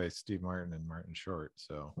enjoy Steve Martin and Martin Short.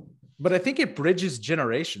 So, but I think it bridges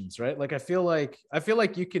generations, right? Like I feel like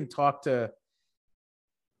you can talk to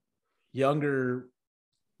younger,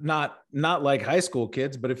 not like high school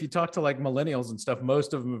kids, but if you talk to like millennials and stuff,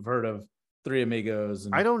 most of them have heard of Three Amigos.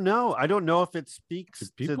 And I don't know if it speaks.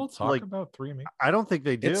 Do people to, talk about Three Amigos? I don't think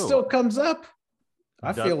they do. It still comes up.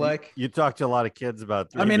 I feel like you talk to a lot of kids about.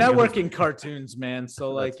 I mean, I work in cartoons, man. So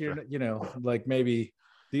like like maybe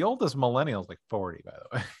the oldest millennial is like 40, by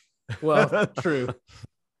the way. Well, true.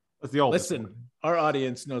 That's the oldest. Listen, our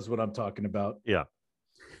audience knows what I'm talking about. Yeah.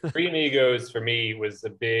 Three Amigos for me was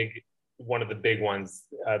one of the big ones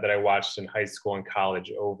that I watched in high school and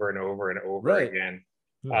college over and over and over again.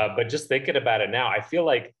 But just thinking about it now, I feel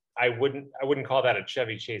like I wouldn't call that a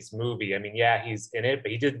Chevy Chase movie. I mean, yeah, he's in it,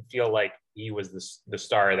 but he didn't feel like he was the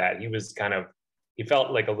star of that. He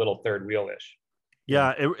felt like a little third wheel-ish.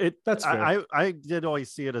 Yeah, that's fair. I did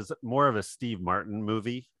always see it as more of a Steve Martin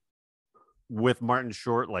movie with Martin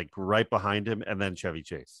Short like right behind him, and then Chevy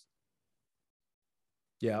Chase.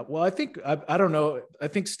 Yeah, well, I think I don't know. I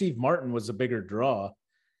think Steve Martin was a bigger draw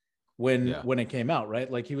when it came out, right?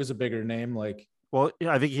 Like he was a bigger name. Like, well,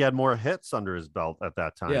 yeah, I think he had more hits under his belt at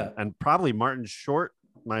that time. Yeah, and probably Martin Short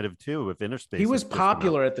might have too. If Interspace, he was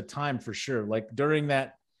popular at the time for sure. Like during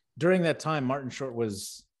that time, Martin Short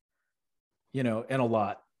was, in a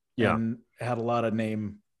lot. Yeah, and had a lot of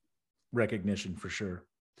name recognition for sure.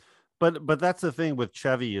 But that's the thing with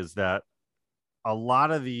Chevy is that a lot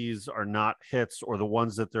of these are not hits, or the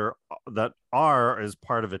ones that are as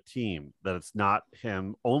part of a team, that it's not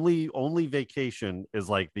him. Only Vacation is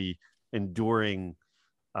like the enduring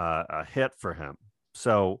a hit for him.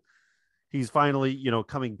 So he's finally,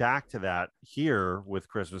 coming back to that here with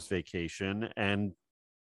Christmas Vacation. And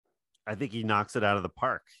I think he knocks it out of the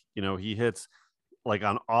park. He hits like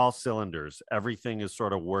on all cylinders. Everything is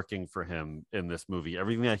sort of working for him in this movie.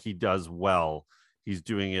 Everything that he does well, he's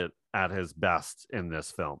doing it at his best in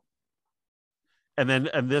this film. And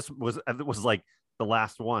this was like the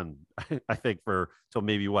last one, I think, for till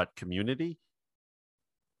maybe what, Community.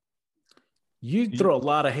 You throw a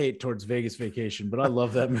lot of hate towards Vegas Vacation, but I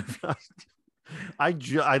love that movie.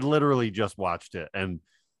 I literally just watched it and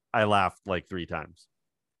I laughed like 3 times.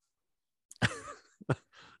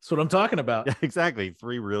 That's what I'm talking about. Yeah, exactly.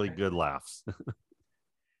 3 really good laughs.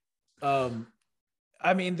 I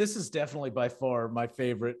mean, this is definitely by far my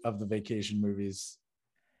favorite of the vacation movies.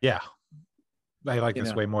 Yeah. I like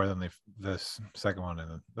this way more than this second one.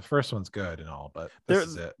 And the first one's good and all, but this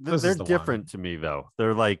is it. They're different to me, though.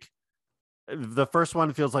 They're like, the first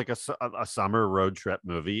one feels like a summer road trip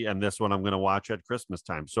movie. And this one I'm going to watch at Christmas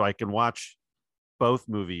time. So I can watch both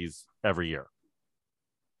movies every year.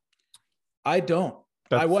 I don't.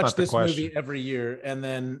 I watch this movie every year, and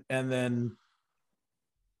then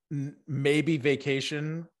maybe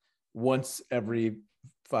Vacation once every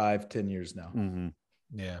 5-10 years now. Mm-hmm.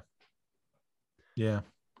 Yeah.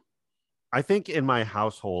 I think in my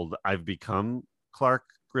household, I've become Clark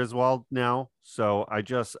Griswold now, so I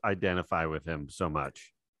just identify with him so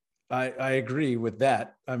much. I agree with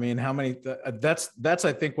that. I mean, how many? That's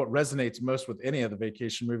I think what resonates most with any of the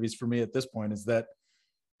vacation movies for me at this point is that.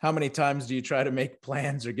 How many times do you try to make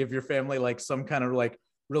plans or give your family like some kind of like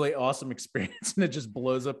really awesome experience and it just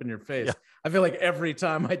blows up in your face? Yeah. I feel like every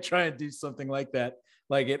time I try and do something like that,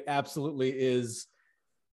 like it absolutely is,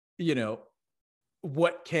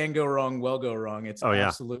 what can go wrong will go wrong. It's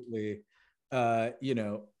absolutely,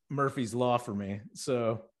 Murphy's Law for me.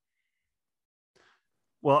 So.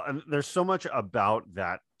 Well, and there's so much about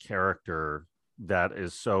that character that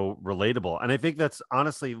is so relatable. And I think that's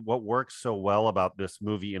honestly what works so well about this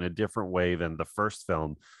movie in a different way than the first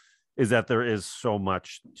film is that there is so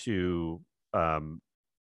much to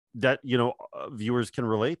that, viewers can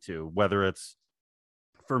relate to, whether it's,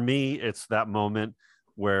 for me, it's that moment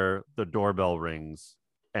where the doorbell rings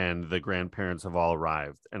and the grandparents have all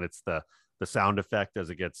arrived. And it's the sound effect as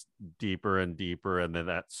it gets deeper and deeper. And then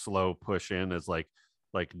that slow push in is like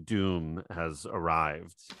doom has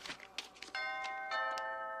arrived.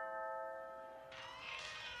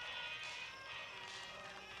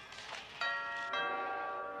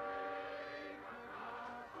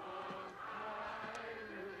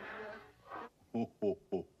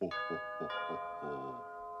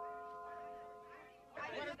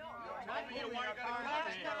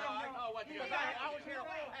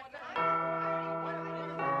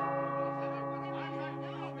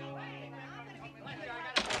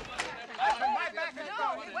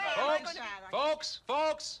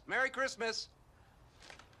 Folks, Merry Christmas.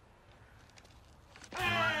 Look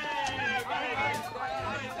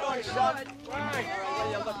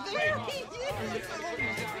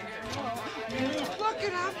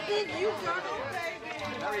at how big you got it,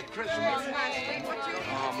 baby. Merry Christmas.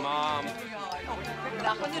 Oh, Mom.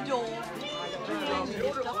 Knock on the door.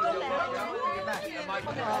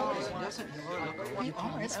 You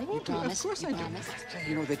promise? You promise? Of course I do.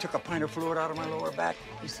 Say, they took a pint of fluid out of my lower back.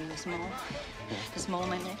 You see this mole? This mole on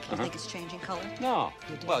my neck? You think it's changing color? No.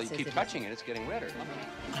 Well, you keep touching it, it's getting redder.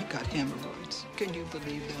 I got hemorrhoids. Can you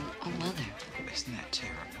believe that? Oh, Mother. Isn't that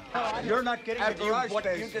terrible? You're not getting the garage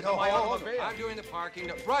space. You my automobile. I'm doing the parking.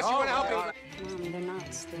 Russ, you want to help me? Mom, they're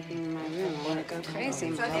not sleeping in my room. I want to go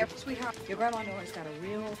crazy, So there, sweetheart, your grandma Nora's got a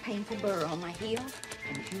real painful burr on my heel.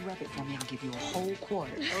 And if you rub it for me, I'll give you a whole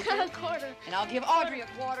quarter. Okay? A quarter. And I'll give Audrey a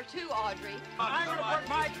quarter too, Audrey. I'm going to park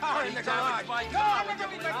my car in the garage.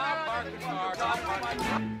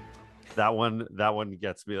 That one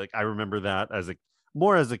gets me. Like, I remember that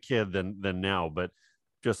more as a kid than now, but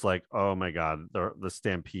just like, oh my God, the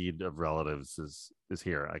stampede of relatives is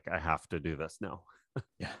here. Like, I have to do this now.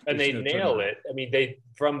 Yeah, and they nail it. I mean, they,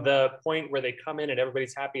 from the point where they come in and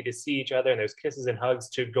everybody's happy to see each other and there's kisses and hugs,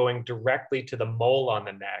 to going directly to the mole on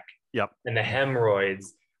the neck. Yep. And the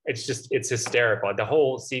hemorrhoids. It's hysterical. The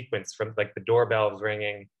whole sequence from like the doorbells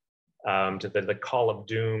ringing to the call of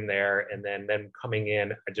doom there, and then them coming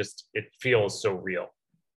in, it feels so real.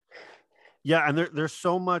 Yeah, and there's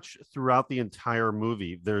so much throughout the entire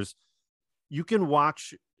movie. You can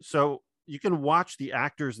watch the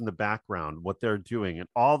actors in the background, what they're doing, and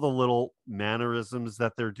all the little mannerisms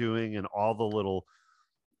that they're doing, and all the little,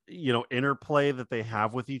 interplay that they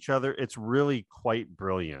have with each other. It's really quite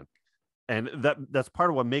brilliant. And that's part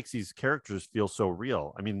of what makes these characters feel so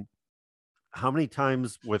real. I mean, how many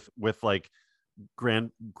times with like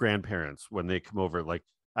grandparents when they come over, like,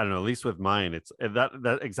 I don't know, at least with mine, it's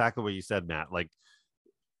that exactly what you said, Matt. Like,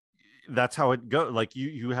 that's how it goes. Like,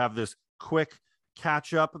 you have this quick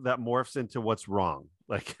catch up that morphs into what's wrong,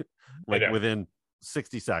 like within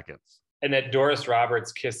 60 seconds. And that Doris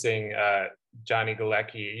Roberts kissing Johnny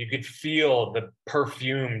Galecki, you could feel the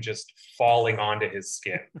perfume just falling onto his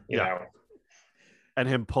skin, you know, and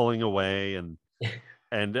him pulling away, and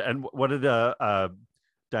what did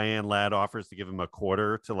Diane Ladd offers to give him a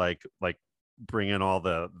quarter to like bring in all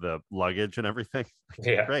the luggage and everything.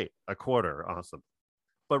 Yeah, great, a quarter, awesome.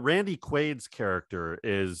 But Randy Quaid's character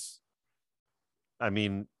is, I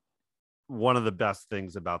mean, one of the best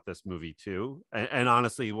things about this movie too. And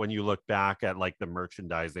honestly, when you look back at like the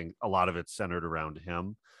merchandising, a lot of it's centered around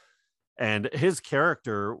him. And his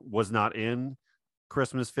character was not in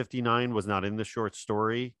Christmas 59, was not in the short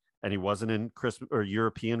story, and he wasn't in Christmas or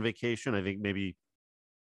European Vacation. I think maybe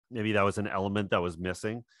that was an element that was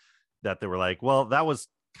missing, that they were like, well, that was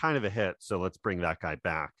kind of a hit, so let's bring that guy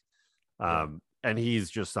back. And he's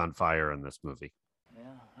just on fire in this movie.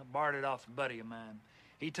 Yeah, I borrowed it off a buddy of mine.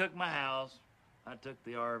 He took my house, I took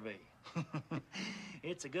the RV.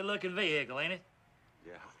 It's a good-looking vehicle, ain't it?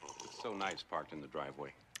 Yeah, it's so nice parked in the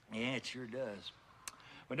driveway. Yeah, it sure does.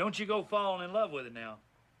 But don't you go falling in love with it now,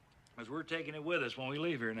 because we're taking it with us when we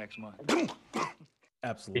leave here next month.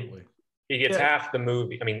 Absolutely. He gets half the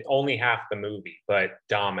movie. I mean, only half the movie, but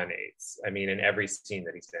dominates. I mean, in every scene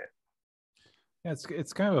that he's in. Yeah,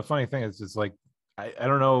 it's kind of a funny thing. It's just like, I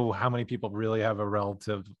don't know how many people really have a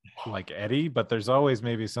relative like Eddie, but there's always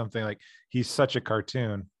maybe something like he's such a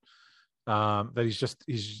cartoon that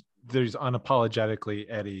he's unapologetically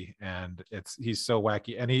Eddie, and he's so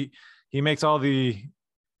wacky, and he makes all the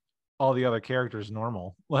other characters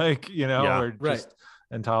normal, like, you know, or just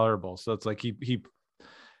intolerable. So it's like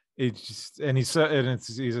it's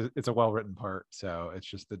a well-written part, so it's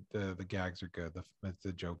just the gags are good,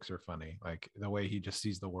 the jokes are funny, like the way he just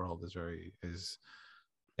sees the world is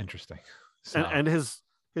interesting. So. And his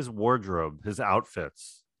wardrobe, his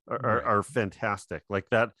outfits are fantastic, like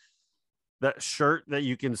that shirt that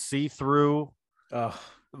you can see through,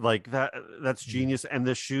 like that's genius. And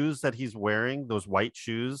the shoes that he's wearing, those white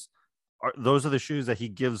shoes, those are the shoes that he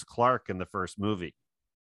gives Clark in the first movie.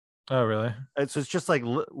 Oh, really? It's just like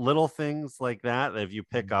little things like that. If you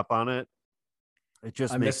pick up on it, it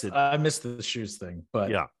just makes it. I missed the shoes thing,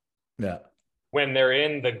 but yeah. When they're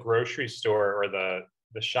in the grocery store or the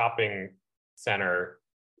shopping center,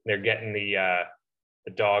 they're getting the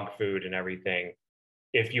dog food and everything.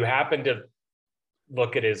 If you happen to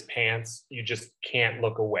look at his pants, you just can't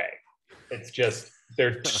look away. It's just,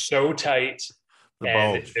 they're so tight.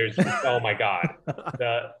 And there's, oh my God,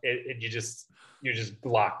 you're just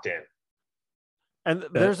locked in. And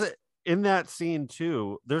in that scene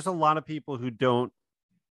too, there's a lot of people who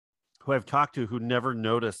I've talked to who never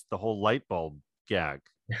noticed the whole light bulb gag.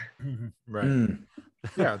 Right.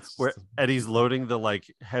 Yeah. Where Eddie's loading the like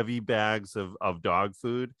heavy bags of dog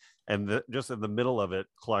food, and just in the middle of it,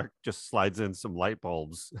 Clark just slides in some light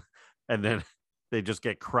bulbs, and then they just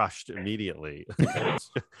get crushed immediately.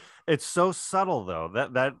 It's so subtle though,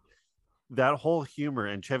 that whole humor,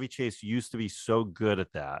 and Chevy Chase used to be so good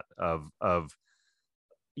at that, of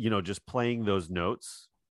you know, just playing those notes,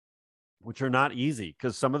 which are not easy,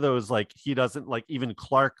 because some of those, like, he doesn't, like, even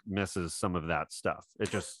Clark misses some of that stuff. It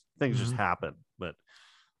just, things just happen. But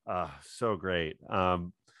so great.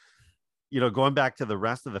 You know, going back to the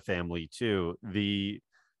rest of the family too, you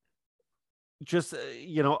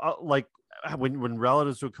know, like when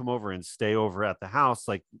relatives would come over and stay over at the house,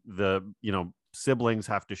 like you know, siblings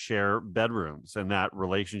have to share bedrooms, and that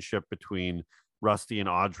relationship between Rusty and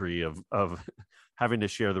Audrey of having to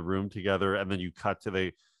share the room together. And then you cut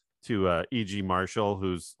to E.G. Marshall,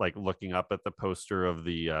 who's like looking up at the poster of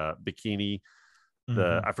the bikini,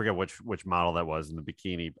 I forget which model that was in the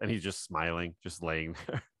bikini, and he's just smiling, just laying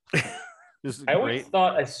there. I always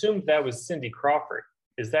assumed that was Cindy Crawford.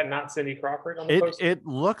 Is that not Cindy Crawford on the poster? It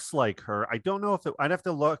looks like her. I don't know if I'd have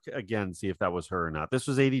to look again, see if that was her or not. This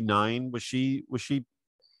was 89. She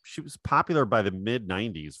was popular by the mid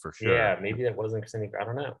 90s for sure. Yeah, maybe that wasn't Cindy. I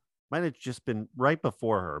don't know. Might have just been right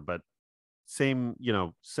before her, but same, you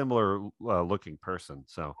know, similar looking person.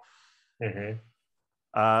 So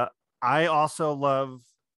I also love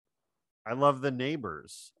the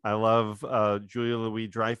neighbors. I love Julia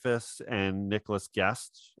Louis-Dreyfus and Nicholas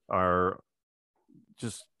Guest are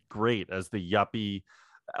just great as the yuppie.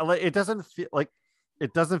 It doesn't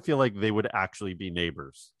feel like they would actually be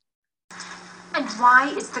neighbors. And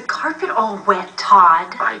why is the carpet all wet,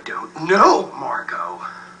 Todd? I don't know, Margot.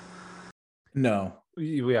 No.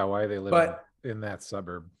 Yeah, why they live in that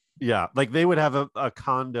suburb. Yeah, like they would have a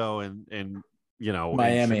condo in you know,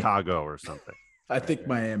 Miami, in Chicago or something. I think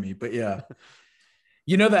Miami, but yeah.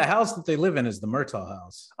 You know, that house that they live in is the Murtaugh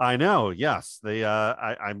house. I know. Yes, they.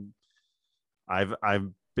 I've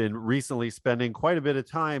been recently spending quite a bit of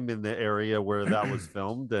time in the area where that was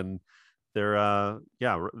filmed, and they're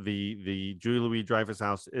the Julie Louis-Dreyfus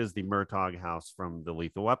house is the Murtaugh house from the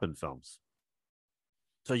Lethal Weapon films.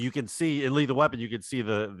 So you can see in Lethal Weapon, you can see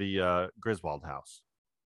the Griswold house.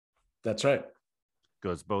 That's right.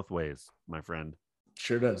 Goes both ways, my friend.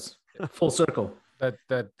 Sure does. Full circle. That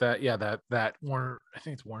Warner, I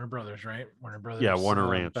think it's Warner Brothers, right? Warner Brothers. Yeah, Warner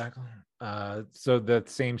Ranch. So that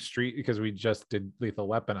same street, because we just did Lethal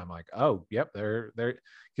Weapon, I'm like, oh, yep, they're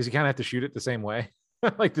because you kind of have to shoot it the same way,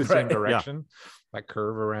 like the same direction, like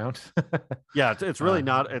curve around. Yeah, it's really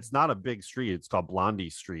not. It's not a big street. It's called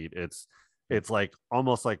Blondie Street. It's like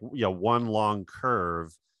almost like one long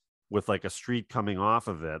curve with like a street coming off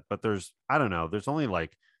of it. But there's I don't know. There's only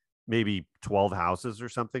like maybe 12 houses or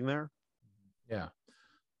something there. Yeah,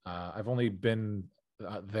 I've only been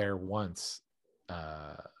there once,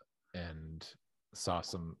 and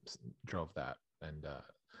drove that, and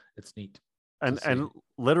it's neat. And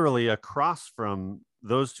literally across from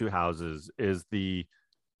those two houses is the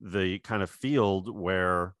kind of field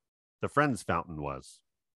where the Friends fountain was.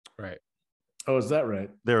 Right. Oh, is that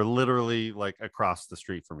right? They're literally like across the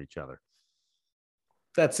street from each other.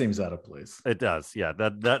 That seems out of place. It does. Yeah.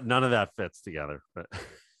 That none of that fits together, but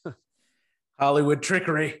Hollywood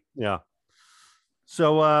trickery. Yeah.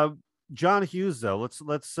 So John Hughes, though,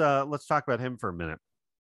 let's talk about him for a minute.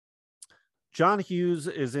 John Hughes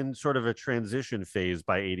is in sort of a transition phase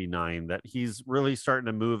by 89 that he's really starting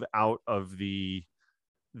to move out of the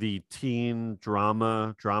teen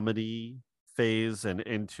dramedy phase and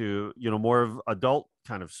into, more of adult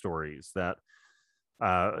kind of stories that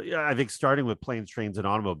I think starting with Planes, Trains, and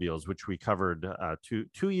Automobiles, which we covered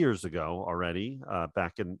 2 years ago already,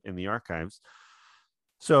 back in the archives.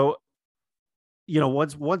 So,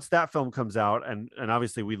 once that film comes out, and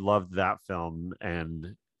obviously we loved that film,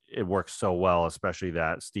 and it works so well, especially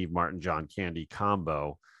that Steve Martin, John Candy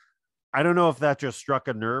combo. I don't know if that just struck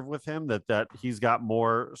a nerve with him that he's got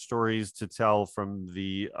more stories to tell from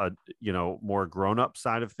the more grown-up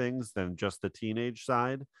side of things than just the teenage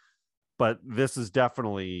side. But this is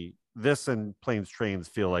definitely, this and Planes, Trains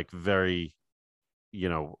feel like very,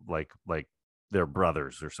 like they're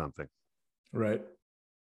brothers or something. Right.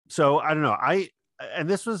 So I don't know. And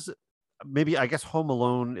this was maybe, I guess Home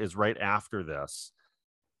Alone is right after this.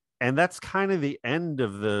 And that's kind of the end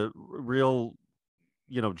of the real,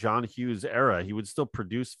 John Hughes era. He would still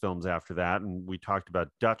produce films after that. And we talked about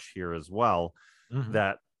Dutch here as well,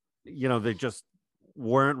 that, they just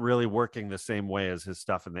weren't really working the same way as his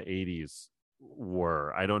stuff in the 80s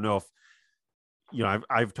were. I don't know if,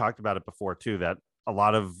 I've talked about it before too, that a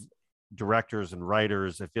lot of directors and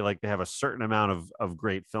writers, I feel like they have a certain amount of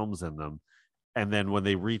great films in them. And then when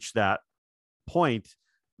they reach that point,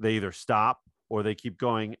 they either stop or they keep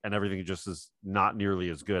going and everything just is not nearly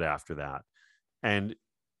as good after that. And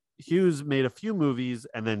Hughes made a few movies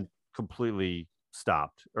and then completely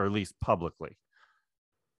stopped, or at least publicly.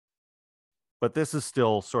 But this is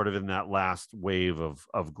still sort of in that last wave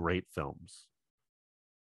of great films.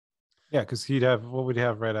 Yeah, because what would he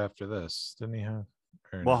have right after this? Didn't he have?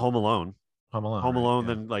 Well, Home Alone. Home Alone,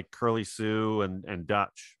 right, then like Curly Sue and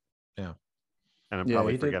Dutch. Yeah. And I'm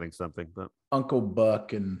probably forgetting something, but Uncle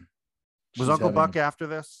Buck and was Uncle Buck after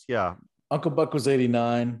this? Yeah. Uncle Buck was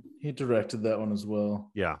 89. He directed that one as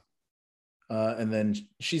well. Yeah. And then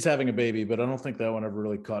She's Having a Baby, but I don't think that one ever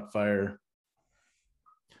really caught fire.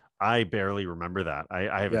 I barely remember that.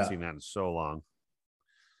 I haven't seen that in so long.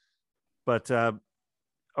 But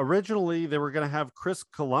originally they were going to have Chris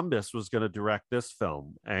Columbus was going to direct this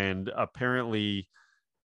film, and apparently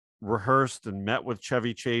rehearsed and met with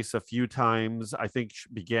Chevy Chase a few times. I think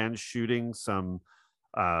began shooting some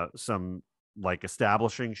like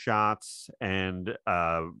establishing shots, and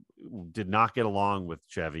did not get along with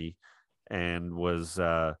Chevy, and was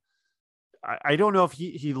I don't know if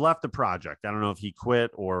he left the project. I don't know if he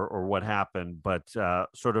quit or what happened, but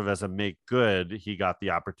sort of as a make good, he got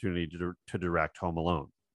the opportunity to direct Home Alone.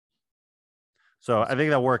 So I think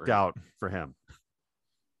that worked out for him.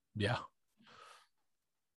 Yeah.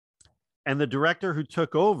 And the director who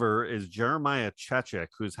took over is Jeremiah Chechik,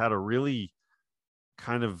 who's had a really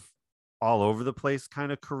kind of all over the place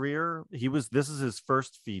kind of career. This is his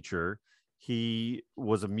first feature. He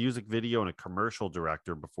was a music video and a commercial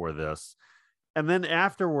director before this. And then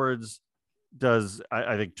afterwards does,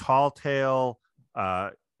 I think, Tall Tale,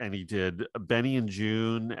 and he did Benny and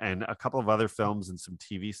June and a couple of other films and some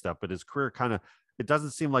TV stuff. But his career it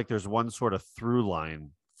doesn't seem like there's one sort of through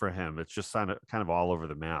line for him. It's just kind of all over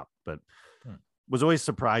the map. But was always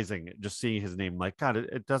surprising just seeing his name. Like, God,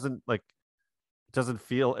 it doesn't like, it doesn't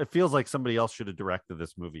feel, it feels like somebody else should have directed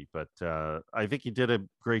this movie, but I think he did a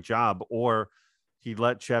great job, or he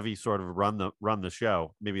let Chevy sort of run the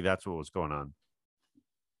show. Maybe that's what was going on.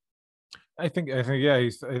 I think yeah,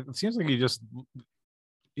 it seems like he just,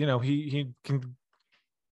 you know, he can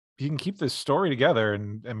keep this story together,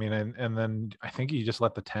 and I mean, and then I think he just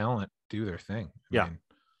let the talent do their thing.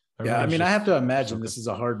 I mean, I have to imagine this is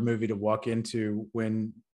a hard movie to walk into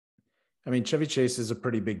when, I mean, Chevy Chase is a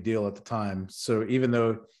pretty big deal at the time. So even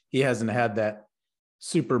though he hasn't had that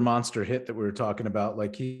super monster hit that we were talking about,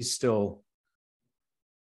 like he's still,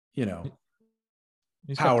 you know,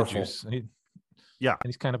 he's powerful. Yeah, and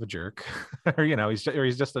he's kind of a jerk, or you know, he's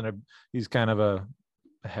kind of a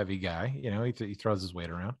heavy guy. You know, he throws his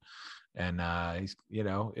weight around, and he's, you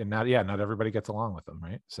know, and not everybody gets along with him,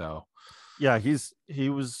 right? So. Yeah, he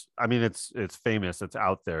was. I mean, it's famous. It's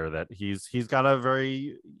out there that he's got a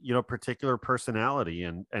very, you know, particular personality,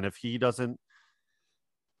 and if he doesn't,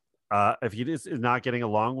 if he is not getting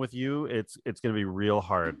along with you, it's going to be real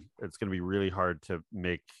hard. It's going to be really hard to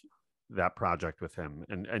make that project with him,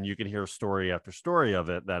 and you can hear story after story of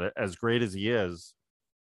it, that as great as he is,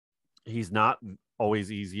 he's not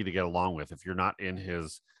always easy to get along with. If you're not in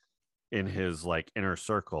his like inner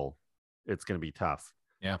circle, it's going to be tough.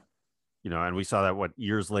 Yeah. You know, and we saw that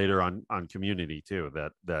years later on Community too,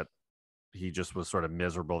 that he just was sort of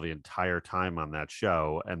miserable the entire time on that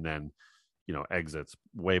show, and then, you know, exits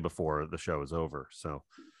way before the show is over. So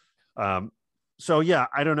yeah,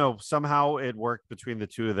 I don't know, somehow it worked between the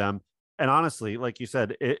two of them. And honestly, like you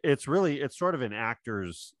said, it's sort of an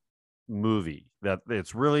actor's movie. That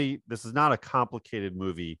it's really, this is not a complicated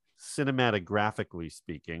movie cinematographically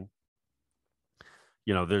speaking.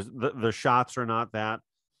 You know, the shots are not that.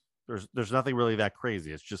 There's nothing really that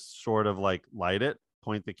crazy. It's just sort of like light it,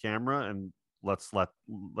 point the camera, and let's let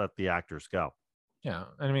the actors go. Yeah,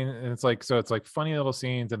 I mean, it's like funny little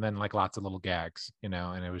scenes, and then like lots of little gags, you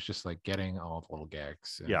know. And it was just like getting all the little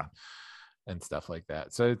gags, and stuff like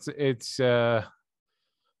that. So it's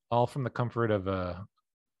all from the comfort of the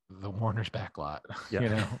Warner's backlot. Yeah. You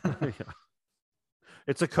know, Yeah.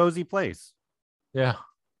 It's a cozy place. Yeah.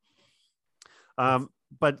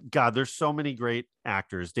 But God, there's so many great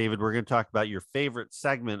actors. David, we're going to talk about your favorite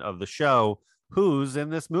segment of the show. Who's in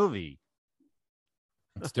this movie?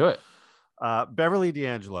 Let's do it. Beverly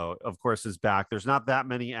D'Angelo, of course, is back. There's not that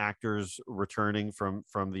many actors returning from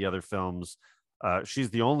the other films. She's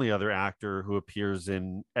the only other actor who appears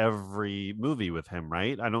in every movie with him,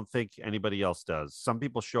 right? I don't think anybody else does. Some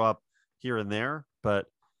people show up here and there, but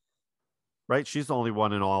right, she's the only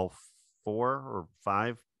one in all 4 or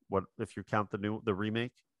 5. What if you count the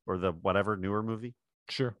remake or the whatever newer movie?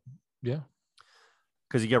 Sure. Yeah.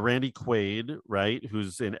 Because you get Randy Quaid, right,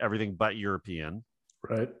 who's in everything but European.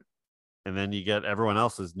 Right. And then you get everyone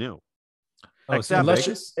else is new. Unless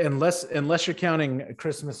you're counting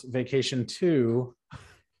Christmas Vacation 2,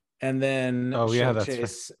 and then that's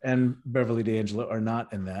Chase and Beverly D'Angelo are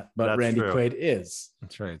not in that, but That's Randy true. Quaid is.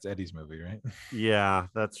 That's right. It's Eddie's movie, right? Yeah,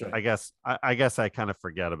 that's right. I guess I kind of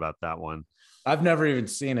forget about that one. I've never even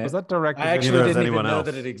seen it. Was that directed? I actually Neither has didn't even anyone know else.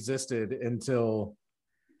 that it existed until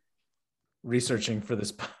researching for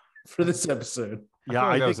this episode. Yeah,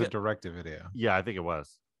 I I that think was a directed video. Yeah, I think it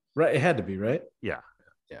was. Right, it had to be, right? Yeah.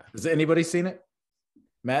 Yeah. Has anybody seen it?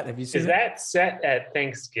 Matt, have you seen Is it? that set at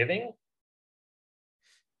Thanksgiving?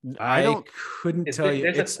 I couldn't tell you.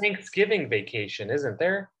 There's It's, a Thanksgiving vacation, isn't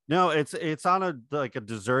there? No, it's on a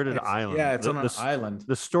deserted island. yeah, it's on an The island.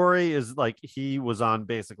 The story is like he was on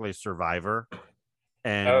basically Survivor,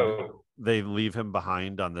 and they leave him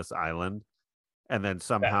behind on this island, and then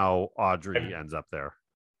somehow Audrey ends up there.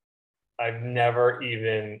 I've never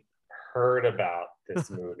even heard about this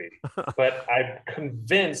movie, but I'm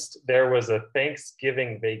convinced there was a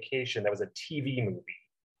Thanksgiving Vacation that was a TV movie.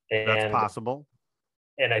 And, That's possible.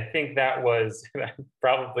 And I think that was, I'm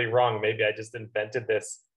probably wrong. Maybe I just invented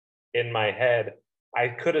this in my head. I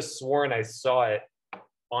could have sworn I saw it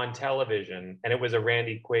on television and it was a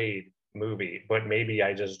Randy Quaid movie, but maybe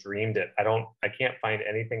I just dreamed it. I can't find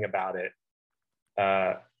anything about it.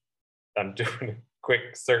 I'm doing a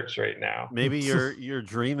quick search right now. Maybe you're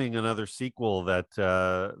dreaming another sequel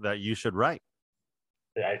that you should write.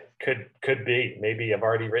 I could be. Maybe I've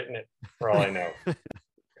already written it for all I know.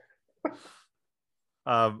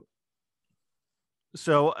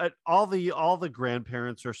 So all the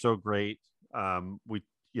grandparents are so great. We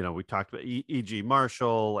talked about E.G.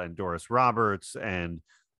 Marshall and Doris Roberts and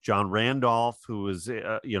John Randolph, who was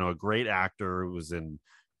a great actor who was in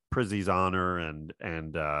Prizzi's Honor and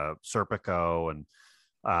Serpico, and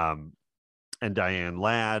and Diane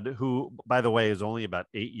Ladd, who, by the way, is only about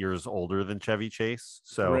 8 years older than Chevy Chase.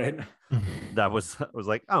 So Right. that was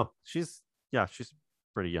like, oh, she's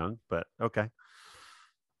pretty young, but okay.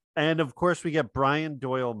 And of course, we get Brian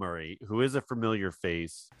Doyle Murray, who is a familiar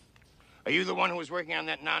face. Are you the one who was working on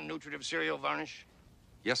that non-nutritive cereal varnish?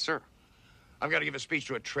 Yes, sir. I've got to give a speech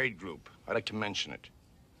to a trade group. I'd like to mention it.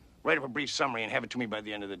 Write up a brief summary and have it to me by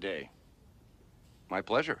the end of the day. My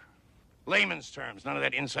pleasure. Layman's terms, none of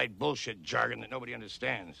that inside bullshit jargon that nobody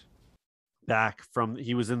understands. Back from,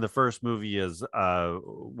 he was in the first movie as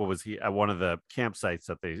what was he, at one of the campsites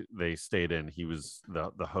that they stayed in. He was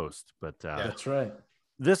the host. But That's right.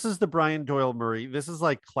 This is the Brian Doyle Murray. This is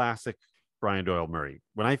like classic Brian Doyle Murray.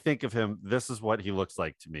 When I think of him, this is what he looks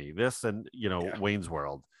like to me. This and Wayne's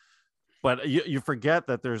World. But you forget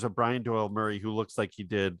that there's a Brian Doyle Murray who looks like he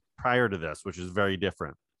did prior to this, which is very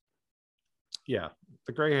different. Yeah,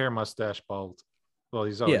 the gray hair, mustache, bald. Well,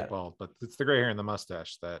 he's always bald, but it's the gray hair and the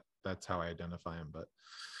mustache that's how I identify him. But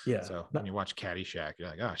yeah, so when you watch Caddyshack, you're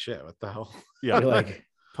like, oh shit, what the hell? Yeah, like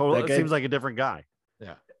totally. It seems like a different guy.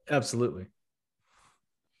 Yeah, absolutely.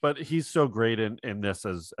 But he's so great in this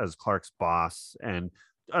as Clark's boss, and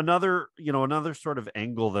another sort of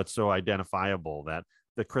angle that's so identifiable, that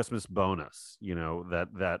the Christmas bonus,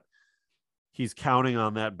 that he's counting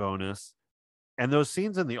on that bonus. And those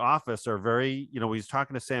scenes in the office are very, he's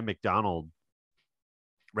talking to Sam McDonald,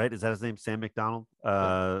 right? Is that his name? Sam McDonald?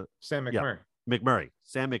 Sam McMurray. Yeah, McMurray.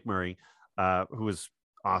 Sam McMurray, who was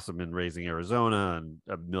awesome in Raising Arizona and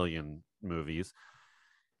a million movies.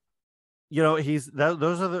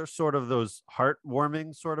 Those are the sort of those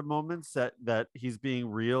heartwarming sort of moments that he's being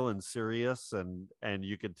real and serious, and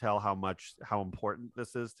you can tell how important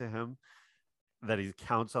this is to him, that he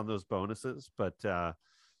counts on those bonuses. But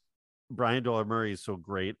Brian Doyle Murray is so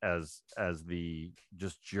great as the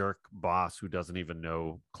just jerk boss who doesn't even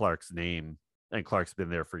know Clark's name, and Clark's been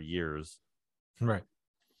there for years. Right.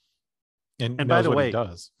 And by the way, he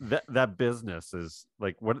does. that business is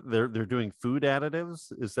like, what they're doing food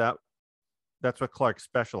additives. That's what Clark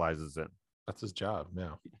specializes in. That's his job.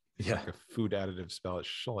 Yeah. He's like a food additive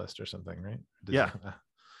specialist or something, right?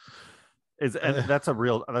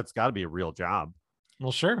 That's got to be a real job.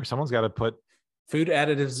 Well, sure. Someone's got to put food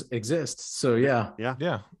additives exist. So yeah.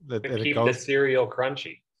 Keep the cereal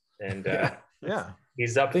crunchy. And yeah,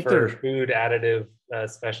 he's up for food additive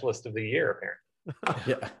specialist of the year,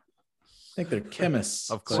 apparently. Yeah. I think they're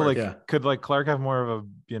chemists. Of course. So could Clark have more of a,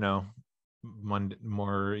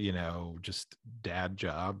 more just dad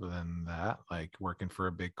job than that, like working for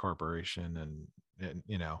a big corporation and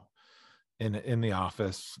in the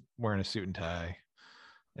office wearing a suit and tie,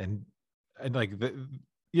 and like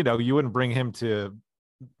you wouldn't bring him to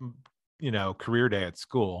career day at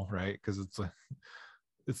school, right? Because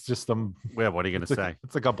it's just some what are you gonna say?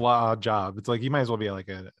 It's like a blah job. It's like you might as well be like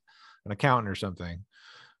an accountant or something,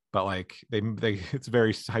 but like they it's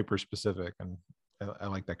very hyper specific, and I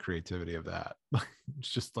like that creativity of that.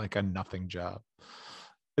 It's just like a nothing job.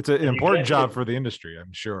 It's an important job for the industry,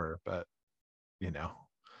 I'm sure, but you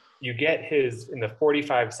get his in the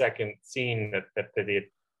 45-second scene that they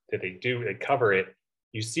cover it.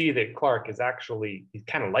 You see that Clark is he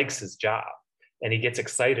kind of likes his job, and he gets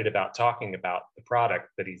excited about talking about the product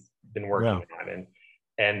that he's been working on,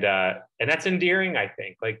 and that's endearing, I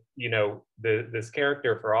think. Like this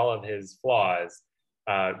character, for all of his flaws,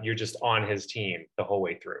 you're just on his team the whole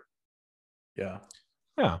way through. Yeah,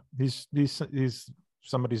 he's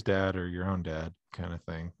somebody's dad or your own dad kind of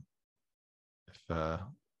thing. If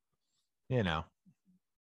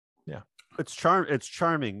it's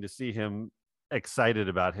charming to see him excited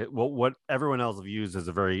about what everyone else views as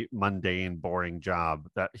a very mundane, boring job,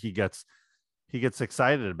 that he gets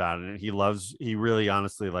excited about it, and he really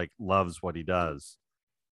honestly loves what he does.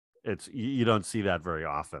 You don't see that very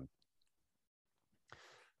often.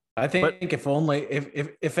 I think if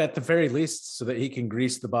at the very least, so that he can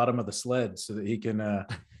grease the bottom of the sled, so that he can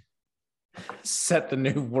set the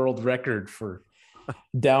new world record for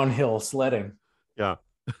downhill sledding. Yeah.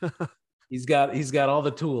 He's got all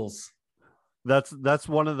the tools. That's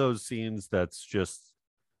one of those scenes that's just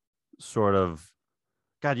sort of,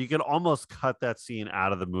 God, you could almost cut that scene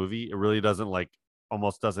out of the movie. It really doesn't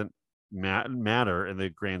almost doesn't matter in the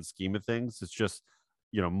grand scheme of things. It's just,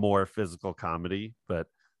 more physical comedy, but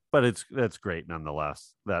that's great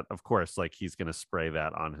nonetheless. That, of course, he's going to spray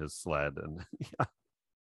that on his sled, and yeah.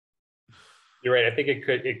 You're right. I think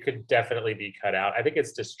it could definitely be cut out. I think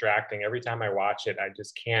it's distracting. Every time I watch it, I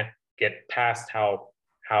just can't get past how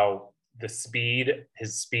his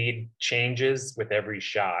speed changes with every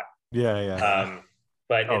shot. But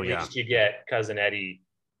at least you get Cousin Eddie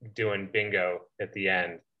doing bingo at the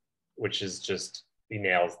end, which is just he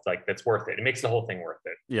nails, like, that's worth it. It makes the whole thing worth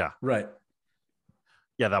it. Yeah. Right.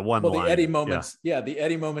 Yeah, that one Well, line. the Eddie moments. Yeah, the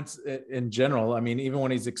Eddie moments in general. I mean, even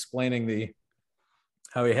when he's explaining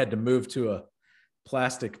how he had to move to a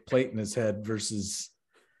plastic plate in his head versus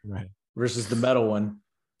the metal one.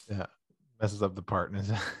 Yeah, messes up the partners.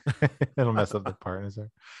 It'll mess up the partners.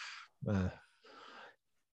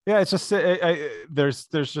 Yeah, it's just there's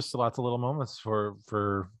just lots of little moments for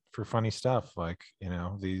funny stuff, like, you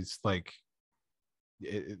know, these, like,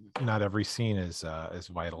 not every scene is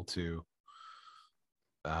vital to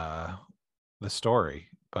the story,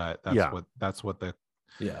 but that's what the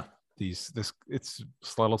it's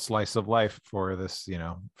a little slice of life for this, you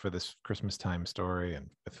know, for this Christmas time story and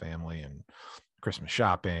the family and Christmas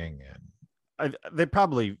shopping. And they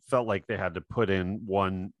probably felt like they had to put in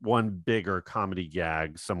one bigger comedy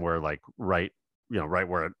gag somewhere, like right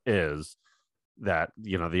where it is, that,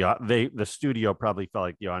 you know, the studio probably felt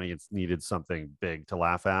like the audience needed something big to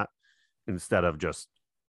laugh at instead of just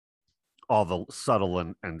all the subtle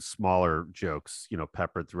and smaller jokes, you know,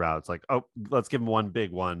 peppered throughout. It's like, oh, let's give them one big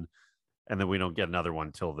one, and then we don't get another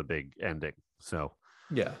one till the big ending. So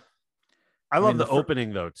yeah, I love the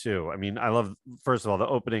opening though too. I mean, I love, first of all, the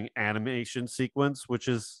opening animation sequence, which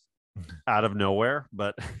is out of nowhere,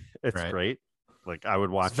 but it's great. Like, I would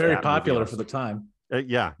watch. It's very popular for the time.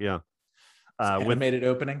 Yeah. Animated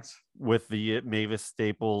openings with the Mavis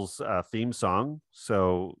Staples theme song.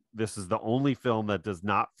 So this is the only film that does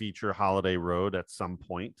not feature Holiday Road at some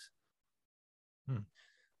point.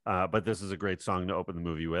 But this is a great song to open the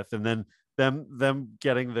movie with. And then them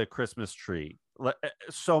getting the Christmas tree.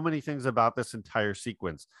 So many things about this entire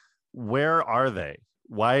sequence. Where are they?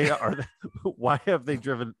 Why are they? Why have they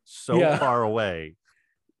driven so far away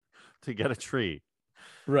to get a tree?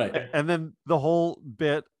 Right. And then the whole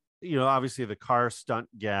bit, you know, obviously the car stunt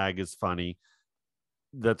gag is funny.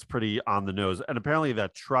 That's pretty on the nose. And apparently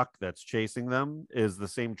that truck that's chasing them is the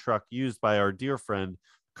same truck used by our dear friend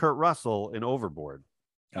Kurt Russell in Overboard.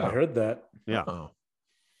 I heard that. Yeah.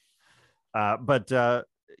 But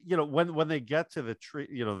you know, when they get to the tree,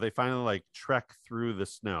 you know, they finally like trek through the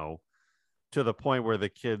snow to the point where the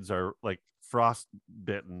kids are like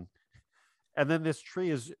frostbitten. And then this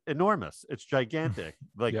tree is enormous. It's gigantic.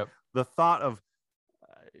 Like the thought of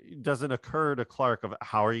doesn't occur to Clark of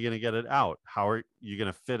how are you going to get it out? How are you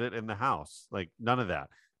going to fit it in the house? Like, none of that.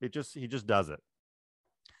 He just does it.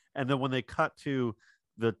 And then when they cut to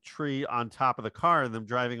the tree on top of the car and them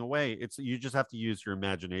driving away, you just have to use your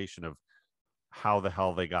imagination of how the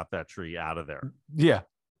hell they got that tree out of there. Yeah.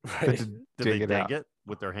 Right. Did they dig it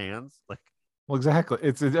with their hands? Like, well, exactly.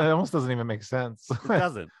 It almost doesn't even make sense. It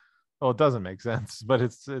doesn't. Well, it doesn't make sense, but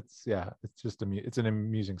it's just it's an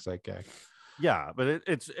amusing sight gag. Yeah, but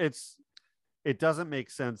it doesn't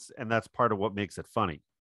make sense, and that's part of what makes it funny.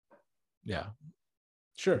 Yeah,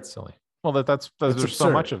 sure, it's silly. Well, there's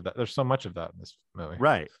so much of that. There's so much of that in this movie,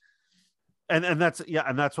 right? And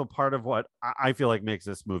that's what part of what I feel like makes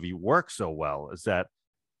this movie work so well is that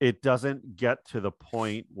it doesn't get to the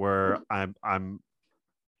point where I'm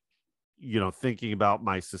you know, thinking about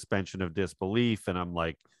my suspension of disbelief and I'm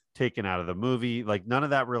like taken out of the movie. Like, none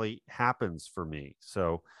of that really happens for me.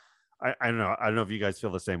 So I don't know. I don't know if you guys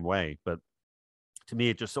feel the same way, but to me,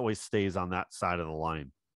 it just always stays on that side of the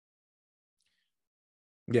line.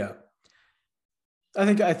 Yeah.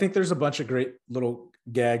 I think there's a bunch of great little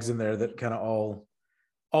gags in there that kind of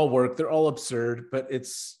all work. They're all absurd, but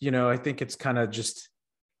it's, you know, I think it's kind of just,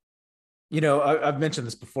 you know, I've mentioned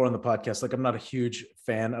this before on the podcast. Like, I'm not a huge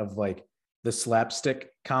fan of like the slapstick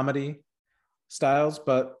comedy styles,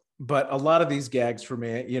 but a lot of these gags for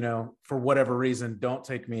me, you know, for whatever reason, don't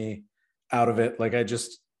take me out of it. Like,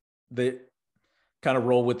 they kind of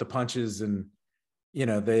roll with the punches, and, you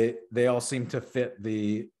know, they all seem to fit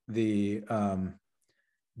the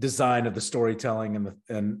design of the storytelling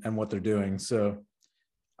and what they're doing. So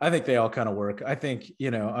I think they all kind of work. I think,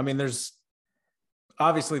 you know, I mean, there's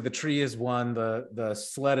obviously the tree is one, the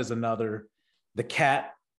sled is another, the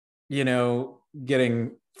cat, you know,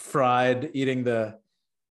 getting fried, eating the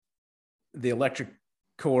electric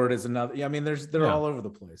cord is another. I mean, they're all over the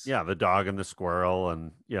place. Yeah, the dog and the squirrel,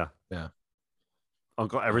 and yeah.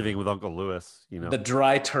 Everything with Uncle Lewis, you know. The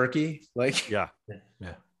dry turkey, like yeah.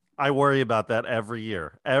 I worry about that every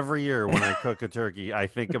year. Every year when I cook a turkey, I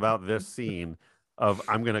think about this scene of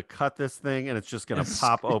I'm going to cut this thing and it's just going to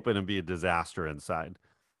pop open and be a disaster inside.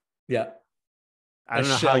 Yeah. I don't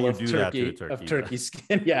know how you do that to a turkey. Of turkey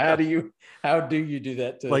skin. Yeah. How do you do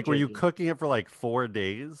that to like, were you cooking it for like 4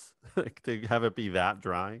 days like, to have it be that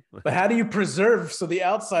dry? But how do you preserve so the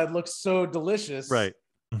outside looks so delicious? Right.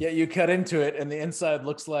 Yet you cut into it and the inside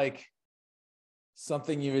looks like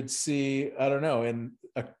something you would see, I don't know, in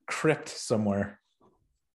a crypt somewhere.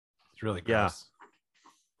 It's really gross.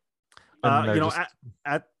 You know,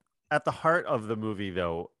 at the heart of the movie,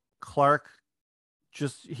 though, Clark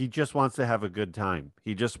just wants to have a good time.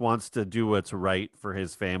 He just wants to do what's right for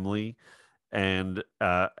his family, and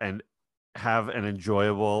have an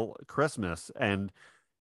enjoyable Christmas.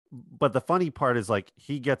 But the funny part is, like,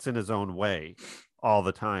 he gets in his own way all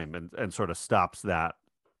the time, and sort of stops that.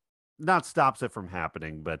 Not stops it from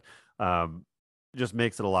happening, but just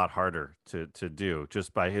makes it a lot harder to do,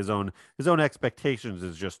 just by his own expectations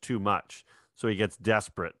is just too much. So he gets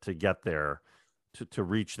desperate to get there, to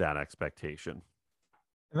reach that expectation.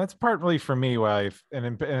 And that's partly for me why,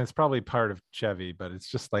 and it's probably part of Chevy, but it's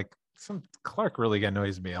just like Clark really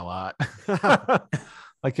annoys me a lot.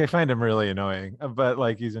 Like, I find him really annoying, but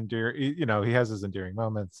like he's endearing, you know, he has his endearing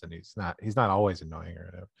moments, and he's not always annoying or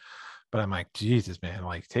whatever. But I'm like, Jesus, man,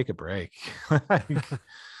 like, take a break. Well,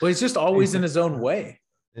 he's just always in his own way.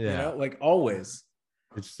 Yeah. You know, like always.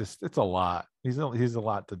 It's a lot. He's a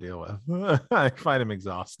lot to deal with. I find him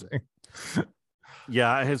exhausting.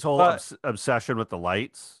 Yeah, his whole obsession with the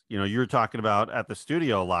lights. You know, you're talking about at the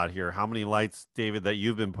studio a lot here. How many lights, David, that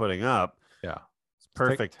you've been putting up? Yeah, it's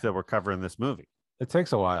perfect that we're covering this movie. It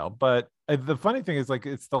takes a while, but the funny thing is, like,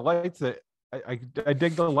 it's the lights that I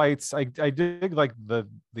dig the lights. I dig like the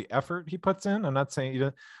effort he puts in. I'm not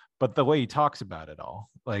saying but the way he talks about it all,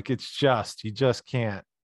 like, he just can't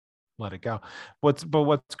let it go. What's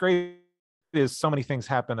great is so many things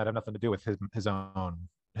happen that have nothing to do with his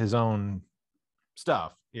own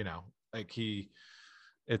stuff. You know, like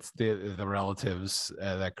it's the relatives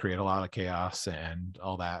that create a lot of chaos and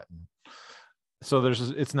all that. And so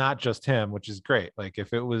it's not just him, which is great. Like,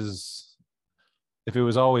 if it was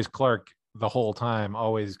always Clark the whole time,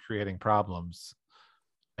 always creating problems,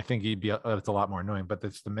 I think it's a lot more annoying. But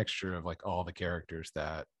it's the mixture of like all the characters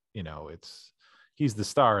that, you know, he's the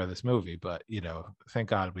star of this movie, but, you know, thank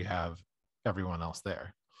God we have everyone else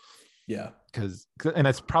there. Yeah, and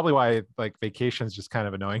that's probably why, like, Vacation's just kind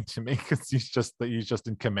of annoying to me, because he's just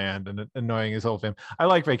in command and annoying his whole family. I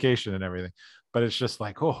like Vacation and everything, but it's just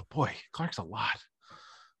like, oh boy, Clark's a lot,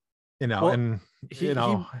 you know. Well, and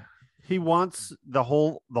he wants the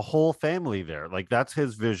whole family there. Like, that's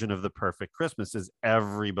his vision of the perfect Christmas, is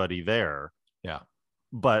everybody there. Yeah,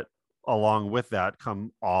 but along with that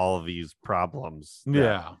come all of these problems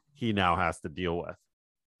that he now has to deal with.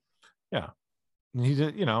 Yeah. He's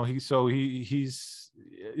a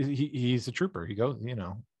trooper. He goes, you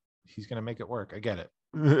know, he's gonna make it work. I get it.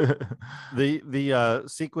 The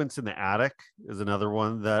sequence in the attic is another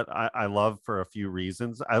one that I love for a few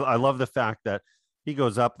reasons. I love the fact that he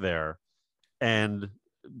goes up there, and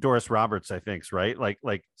Doris Roberts, I think's right,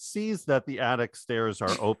 like sees that the attic stairs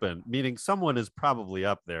are open, meaning someone is probably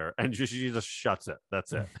up there, and she just shuts it.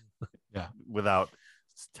 That's it. Yeah, without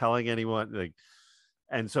telling anyone. Like,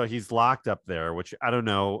 and so he's locked up there, which I don't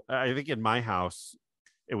know. I think in my house,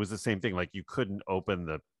 it was the same thing. Like, you couldn't open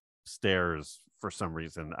the stairs for some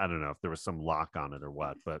reason. I don't know if there was some lock on it or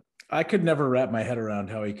what, but I could never wrap my head around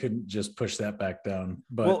how he couldn't just push that back down.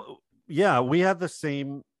 But well, yeah, we had that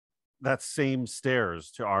same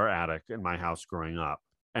stairs to our attic in my house growing up.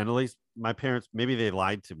 And at least my parents, maybe they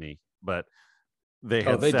lied to me, but they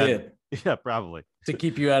did. Yeah, probably. To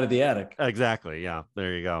keep you out of the attic. Exactly. Yeah,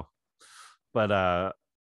 there you go. But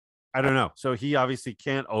I don't know. So he obviously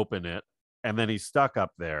can't open it, and then he's stuck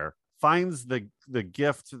up there. Finds the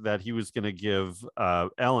gift that he was going to give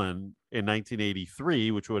Ellen in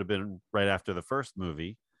 1983, which would have been right after the first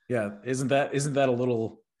movie. Yeah, isn't that a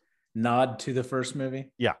little nod to the first movie?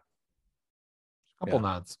 Yeah, a couple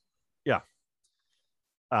nods. Yeah,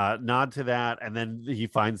 nod to that, and then he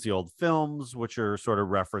finds the old films, which are sort of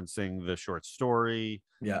referencing the short story.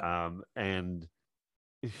 Yeah, and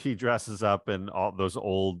he dresses up in all those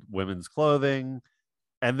old women's clothing,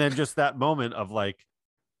 and then just that moment of like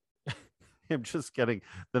him just getting,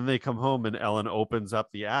 then they come home and Ellen opens up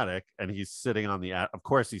the attic, and he's sitting on the of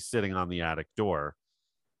course he's sitting on the attic door,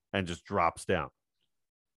 and just drops down,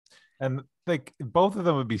 and like both of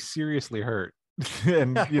them would be seriously hurt.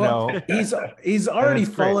 And he's already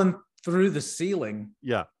fallen through the ceiling.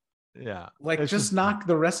 Yeah Like, just knock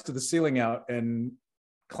the rest of the ceiling out and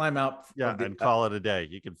climb out. And call it a day.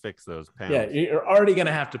 You can fix those panels. Yeah, you're already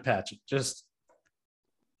gonna have to patch it.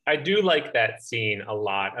 I do like that scene a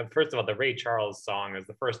lot. First of all, the Ray Charles song is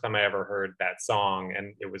the first time I ever heard that song,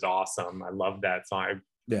 and it was awesome. I love that song.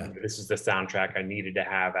 This is the soundtrack I needed to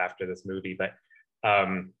have after this movie. But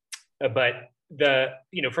from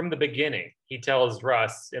the beginning, he tells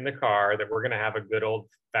Russ in the car that we're gonna have a good old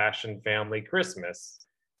fashioned family Christmas,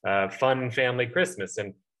 fun family Christmas,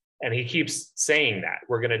 and And he keeps saying that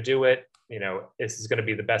we're going to do it. You know, this is going to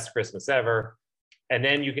be the best Christmas ever. And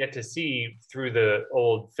then you get to see through the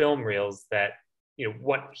old film reels that, you know,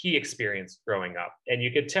 what he experienced growing up. And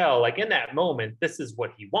you could tell, like, in that moment, this is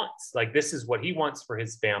what he wants. Like, this is what he wants for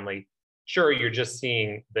his family. Sure, you're just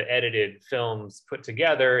seeing the edited films put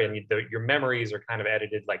together and your memories are kind of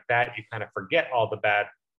edited like that. You kind of forget all the bad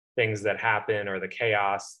things that happen or the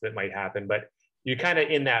chaos that might happen. But you kind of,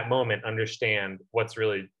 in that moment, understand what's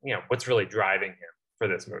really driving him for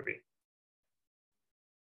this movie.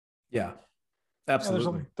 Yeah,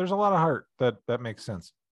 absolutely. Yeah, there's a lot of heart that makes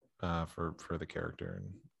sense for the character,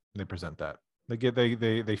 and they present that.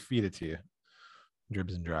 They feed it to you,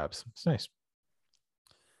 dribs and drabs. It's nice.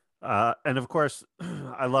 And of course,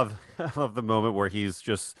 I love the moment where he's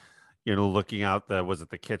just, you know, looking out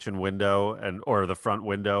the kitchen window or the front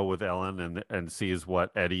window with Ellen and sees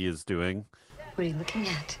what Eddie is doing. What are you looking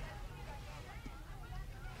at?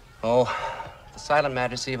 Oh, the silent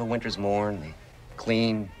majesty of a winter's morn, the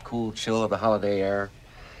clean, cool chill of the holiday air,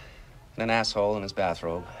 and an asshole in his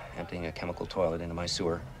bathrobe emptying a chemical toilet into my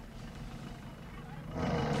sewer.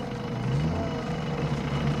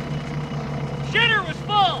 Shitter was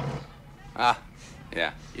full! Ah,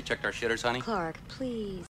 yeah. You checked our shitters, honey? Clark,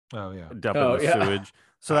 please. Oh, yeah. Dumping the sewage.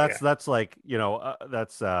 So that's like, you know,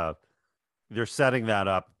 they're setting that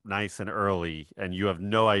up nice and early, and you have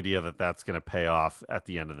no idea that that's going to pay off at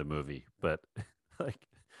the end of the movie. But like,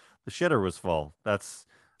 the shitter was full. That's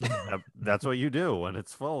what you do when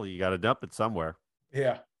it's full. You got to dump it somewhere.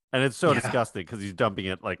 Yeah. And it's so disgusting because he's dumping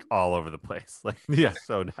it like all over the place. Like,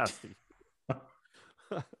 so nasty.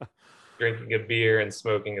 Drinking a beer and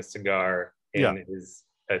smoking a cigar in his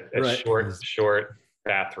short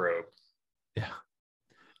bathrobe. Yeah.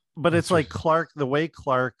 But it's like Clark, the way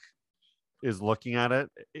Clark is looking at it,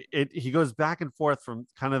 he goes back and forth from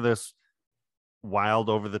kind of this wild,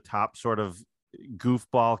 over the top sort of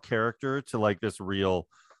goofball character to like this real,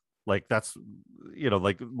 like that's, you know,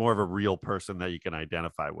 like more of a real person that you can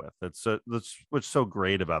identify with. That's what's so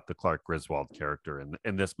great about the Clark Griswold character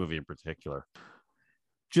in this movie in particular.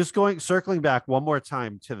 Just circling back one more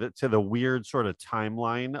time to the weird sort of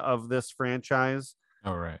timeline of this franchise.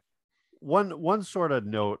 All right. One sort of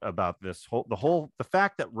note about this the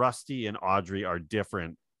fact that Rusty and Audrey are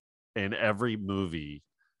different in every movie,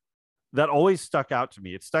 that always stuck out to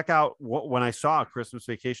me. It stuck out when I saw A Christmas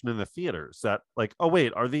Vacation in the theaters, that like, oh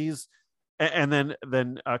wait, are these, and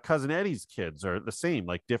then Cousin Eddie's kids are the same,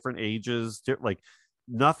 like different ages, like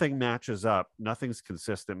nothing matches up, nothing's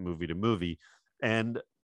consistent movie to movie. And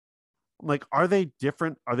like, are they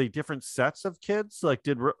different sets of kids? Like,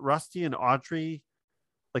 did Rusty and Audrey,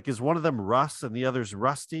 like, is one of them Russ and the other's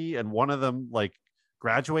Rusty, and one of them like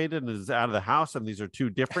graduated and is out of the house, and these are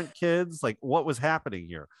two different kids? Like, what was happening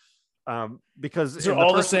here? Because these are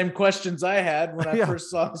all the same questions I had when I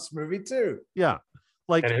first saw this movie too. Yeah.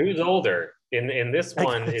 Like, and who's older? In this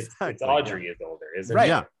one, it's Audrey is older, isn't right. it?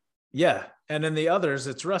 Yeah. Yeah. And in the others,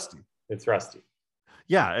 it's Rusty. It's Rusty.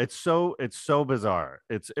 Yeah, it's so bizarre.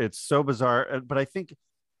 It's so bizarre. But I think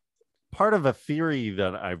part of a theory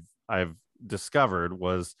that I've discovered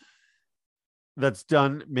was that's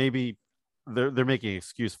done, maybe they're making an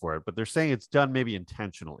excuse for it, but they're saying it's done maybe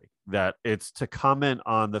intentionally, that it's to comment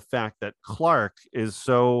on the fact that Clark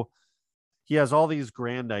he has all these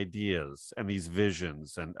grand ideas and these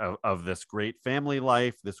visions and of this great family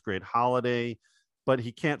life, this great holiday, but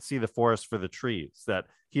he can't see the forest for the trees, that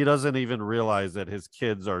he doesn't even realize that his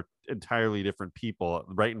kids are entirely different people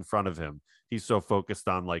right in front of him. He's so focused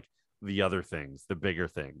on like the other things, the bigger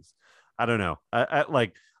things. I don't know.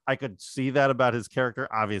 I could see that about his character,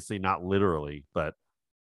 obviously not literally, but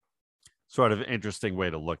sort of an interesting way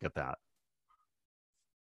to look at that.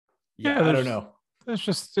 Yeah, I don't know. It's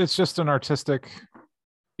just an artistic,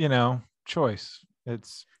 you know, choice.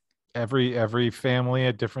 It's every family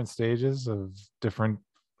at different stages of different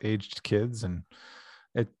aged kids, and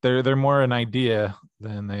they're more an idea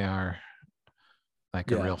than they are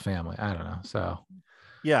like a real family. I don't know. So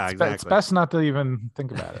yeah, exactly. It's best not to even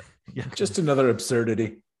think about it. Yeah, just another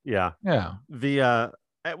absurdity. Yeah. Well,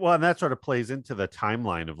 and that sort of plays into the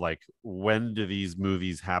timeline of like, when do these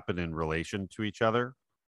movies happen in relation to each other?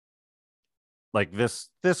 Like this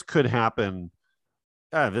could happen.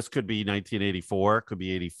 This could be 1984, could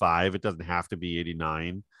be 85. It doesn't have to be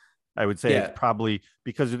 89. I would say it's probably,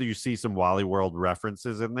 because you see some Wally World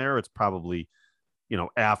references in there, it's probably, you know,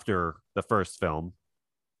 after the first film.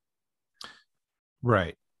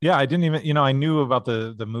 Right. Yeah, I didn't even, I knew about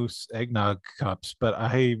the Moose eggnog cups, but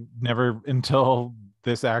I never, until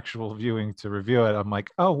this actual viewing to review it, I'm like,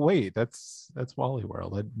 oh wait, that's Wally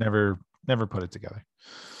World. I'd never put it together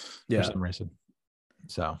for some reason.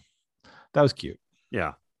 So That was cute.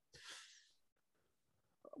 Yeah.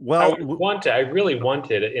 Well, I really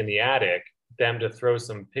wanted in the attic them to throw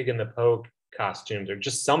some Pig in the Poke costumes or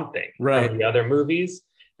just something from the other movies.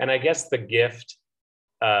 And I guess the gift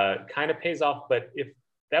kind of pays off. But if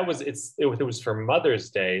that was it was for Mother's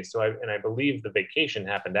Day, so I believe the vacation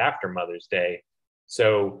happened after Mother's Day.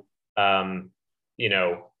 So you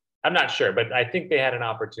know, I'm not sure, but I think they had an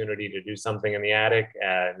opportunity to do something in the attic,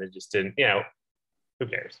 and it just didn't. You know, who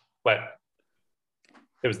cares? But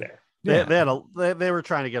it was there. They were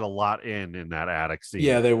trying to get a lot in that attic scene.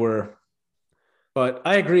 Yeah, they were. But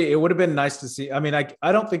I agree. It would have been nice to see. I mean,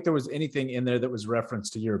 I don't think there was anything in there that was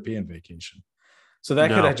referenced to European Vacation. So that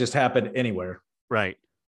could have just happened anywhere. Right.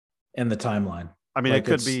 In the timeline. I mean, it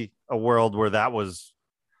could be a world where that was,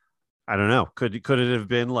 I don't know. Could it have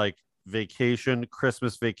been like Vacation,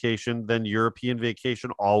 Christmas Vacation, then European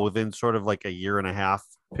Vacation, all within sort of like a year and a half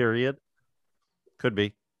period? Could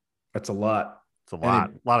be. That's a lot. It's a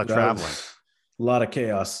lot of traveling. A lot of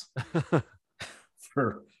chaos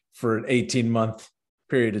for an 18-month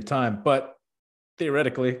period of time. But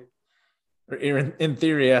theoretically, or in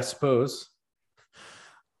theory, I suppose.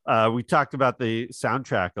 We talked about the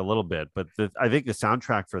soundtrack a little bit, but I think the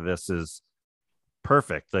soundtrack for this is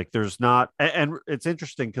perfect. Like there's not, and it's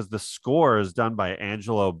interesting because the score is done by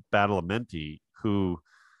Angelo Badalamenti, who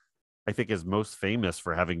I think is most famous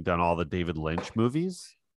for having done all the David Lynch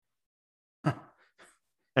movies.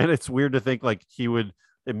 And it's weird to think like he would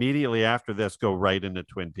immediately after this go right into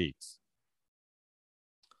Twin Peaks.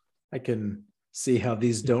 I can see how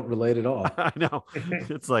these don't relate at all. I know.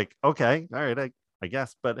 It's like, okay, all right, I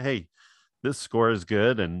guess. But hey, this score is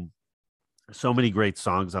good. And so many great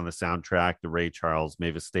songs on the soundtrack. The Ray Charles,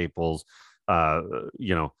 Mavis Staples,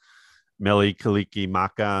 you know, Mele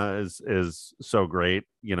Kalikimaka is so great.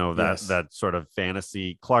 You know, that sort of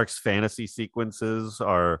fantasy, Clark's fantasy sequences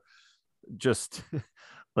are just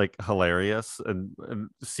like hilarious. And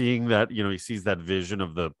seeing that, you know, he sees that vision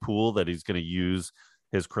of the pool that he's going to use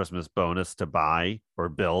his Christmas bonus to buy or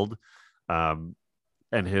build. And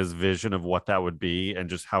his vision of what that would be and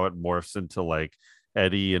just how it morphs into like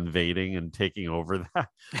Eddie invading and taking over that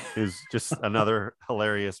is just another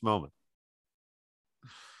hilarious moment.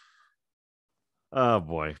 Oh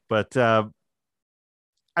boy. But I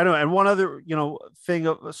don't know. And one other, you know, thing,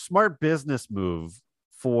 a smart business move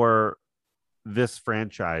for this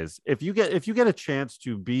franchise. If you get a chance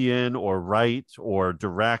to be in or write or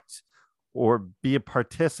direct or be a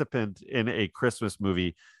participant in a Christmas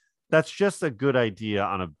movie, that's just a good idea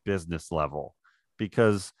on a business level,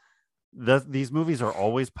 because these movies are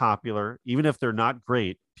always popular. Even if they're not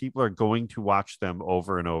great, people are going to watch them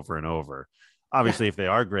over and over and over. Obviously, if they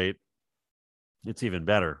are great, it's even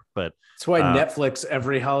better. But that's why Netflix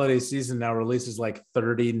every holiday season now releases like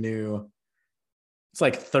 30 new. It's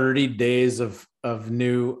like 30 days of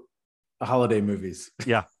new holiday movies.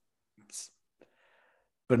 Yeah, it's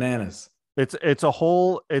bananas. It's a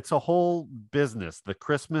whole business. The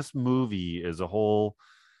Christmas movie is a whole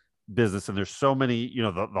business, and there's so many, you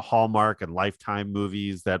know, the Hallmark and Lifetime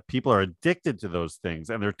movies that people are addicted to those things,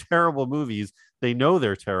 and they're terrible movies. They know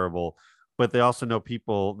they're terrible, but they also know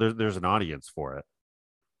people. There's an audience for it.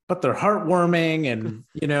 But they're heartwarming and,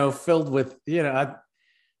 you know, filled with, you know,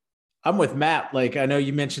 I'm with Matt. Like, I know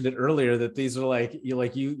you mentioned it earlier that these are like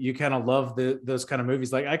you kind of love those kind of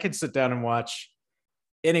movies. Like I could sit down and watch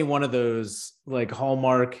any one of those, like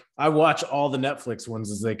Hallmark. I watch all the Netflix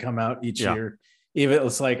ones as they come out each year. Even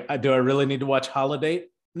it's like, do I really need to watch Holiday?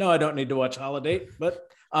 No, I don't need to watch Holiday, but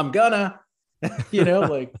I'm gonna, you know,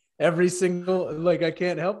 like every single, like I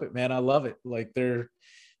can't help it, man. I love it. Like they're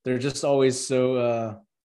just always so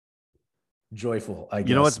joyful. I guess.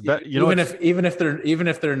 You know what's even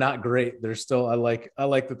if they're not great, they're still. I like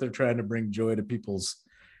that they're trying to bring joy to people's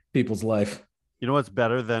life. You know what's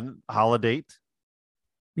better than Holiday?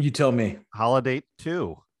 You tell me. Holiday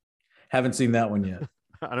 2. Haven't seen that one yet.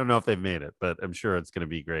 I don't know if they've made it, but I'm sure it's going to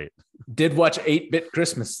be great. Did watch 8-Bit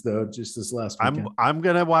Christmas though, just this last weekend. I'm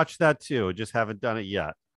going to watch that too. Just haven't done it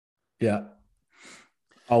yet. Yeah.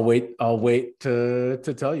 I'll wait to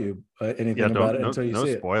tell you anything about it until you see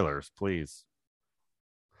it. No spoilers, please.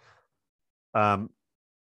 What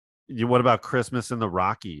about Christmas in the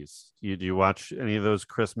Rockies? Do you watch any of those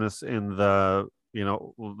Christmas in the, you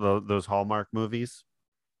know, those Hallmark movies?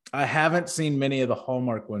 I haven't seen many of the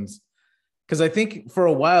Hallmark ones because I think for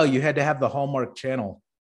a while you had to have the Hallmark channel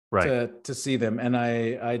to see them, and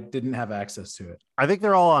I didn't have access to it. I think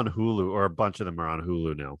they're all on Hulu, or a bunch of them are on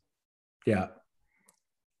Hulu now. Yeah.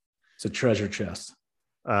 It's a treasure chest.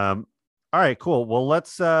 All right, cool. Well,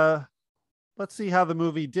 let's see how the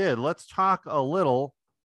movie did. Let's talk a little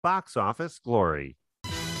box office glory.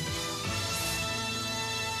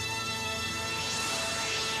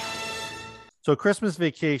 So Christmas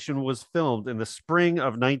Vacation was filmed in the spring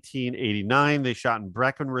of 1989. They shot in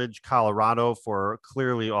Breckenridge, Colorado for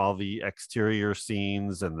clearly all the exterior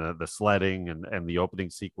scenes and the sledding and the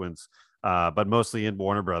opening sequence, but mostly in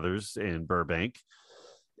Warner Brothers in Burbank.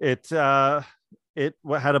 It had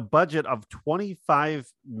a budget of $25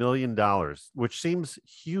 million, which seems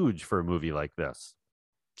huge for a movie like this.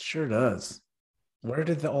 Sure does. Where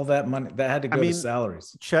did all that money that had to go to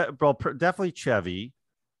salaries? Definitely Chevy.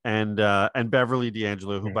 And Beverly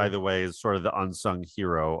D'Angelo, who, by the way, is sort of the unsung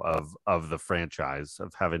hero of the franchise,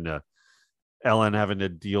 of Ellen having to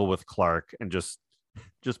deal with Clark and just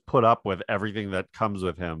put up with everything that comes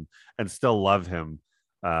with him and still love him.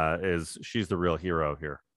 She's the real hero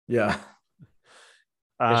here. Yeah.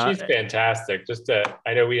 She's fantastic.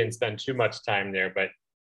 I know we didn't spend too much time there, but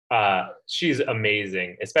she's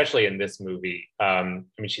amazing, especially in this movie. I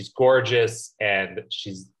mean, she's gorgeous, and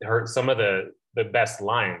some of the best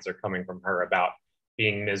lines are coming from her about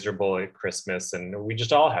being miserable at Christmas, and we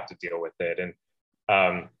just all have to deal with it. And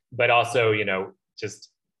but also,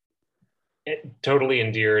 totally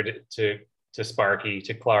endeared to Sparky,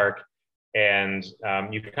 to Clark, and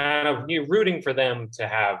you're rooting for them to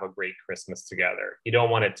have a great Christmas together. You don't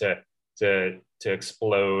want it to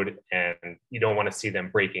explode, and you don't want to see them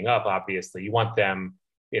breaking up. Obviously, you want them,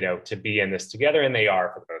 to be in this together, and they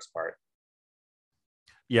are for the most part.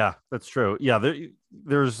 Yeah, that's true. Yeah,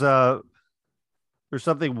 there's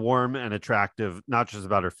something warm and attractive, not just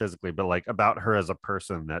about her physically, but like about her as a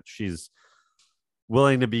person, that she's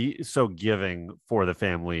willing to be so giving for the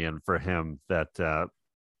family and for him that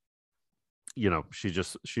she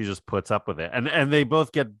just puts up with it. And they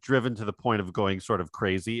both get driven to the point of going sort of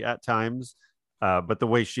crazy at times. But the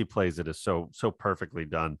way she plays it is so perfectly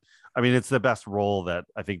done. I mean, it's the best role that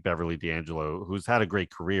I think Beverly D'Angelo, who's had a great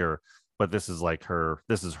career, but this is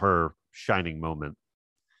her shining moment.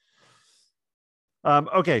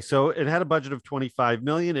 Okay, so it had a budget of $25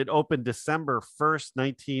 million. It opened December 1st,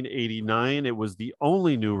 1989. It was the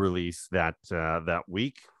only new release that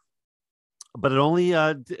week, but it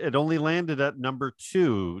only landed at number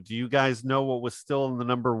 2. Do you guys know what was still in the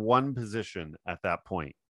number 1 position at that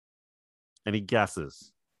point? Any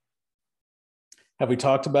guesses? Have we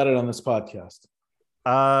talked about it on this podcast?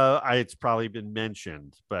 It's probably been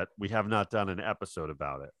mentioned, but we have not done an episode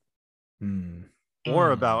about it. Or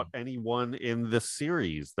about anyone in the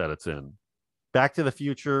series that it's in. Back to the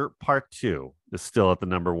Future Part 2 is still at the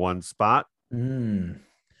number 1 spot. Still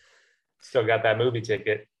got that movie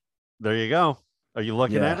ticket. There you go. Are you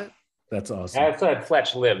looking at it? That's awesome. I still had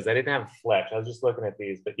Fletch Lives. I didn't have Fletch. I was just looking at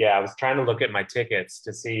these. But yeah, I was trying to look at my tickets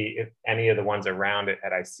to see if any of the ones around it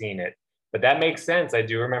had I seen it. But that makes sense. I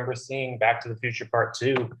do remember seeing Back to the Future Part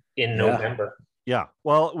 2 in November. Yeah.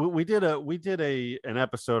 Well, we did an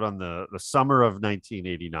episode on the summer of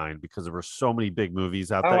 1989 because there were so many big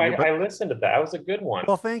movies out there. I listened to that. That was a good one.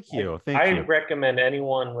 Well, thank you. I recommend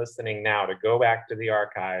anyone listening now to go back to the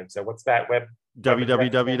archives. So what's that web?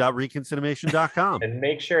 www.reconcinimation.com. And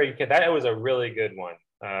make sure you can. That was a really good one.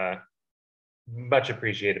 Much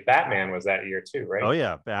appreciated. Batman was that year too, right? Oh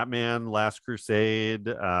yeah, Batman, Last Crusade,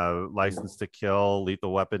 License to Kill,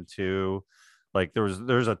 Lethal Weapon 2. Like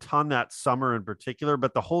there's a ton that summer in particular,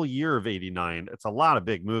 but the whole year of 89, it's a lot of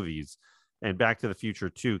big movies. And Back to the Future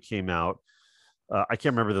 2 came out. I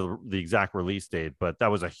can't remember the exact release date, but that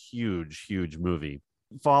was a huge movie.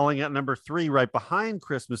 Falling at number 3, right behind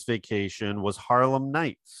Christmas Vacation, was Harlem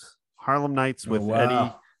Nights. Harlem Nights with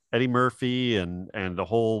Eddie Murphy and the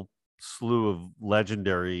whole slew of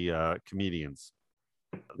legendary comedians.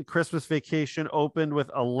 The Christmas Vacation opened with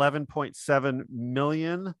 11.7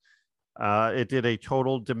 million. It did a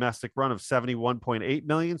total domestic run of 71.8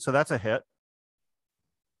 million, so that's a hit.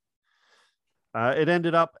 It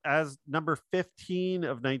ended up as number 15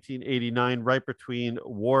 of 1989, right between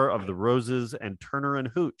War of the Roses and Turner and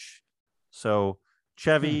Hooch. So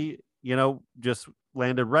Chevy, just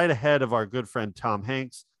landed right ahead of our good friend Tom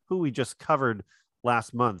Hanks, who we just covered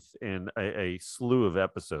last month in a slew of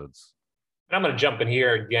episodes. And I'm going to jump in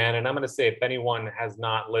here again, and I'm going to say, if anyone has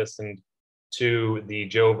not listened to the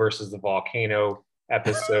Joe versus the Volcano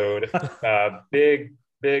episode, big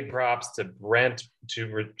props to Brent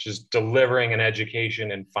to just delivering an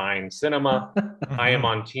education in fine cinema. I am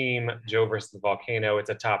on team Joe versus the Volcano.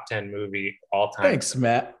 It's a top 10 movie all time. Thanks,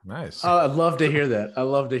 Matt. Nice. Oh, I'd love to hear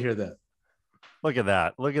that. Look at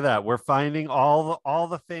that. We're finding all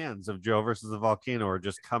the fans of Joe versus the Volcano are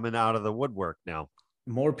just coming out of the woodwork now.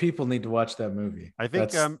 More people need to watch that movie. I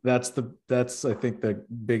think that's I think the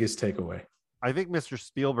biggest takeaway. I think Mr.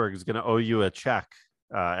 Spielberg is going to owe you a check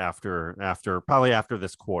after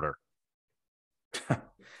this quarter.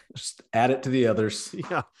 Just add it to the others.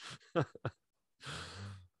 Yeah.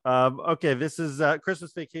 Okay, this is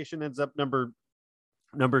Christmas Vacation ends up number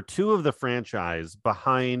 2 of the franchise,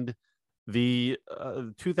 behind the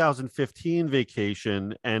 2015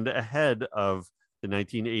 Vacation and ahead of the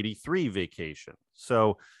 1983 Vacation.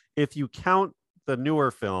 So if you count the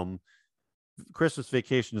newer film, Christmas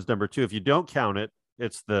Vacation is number 2. If you don't count it,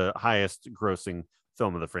 it's the highest grossing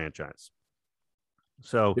film of the franchise.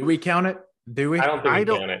 So do we count it? Do we? I don't think we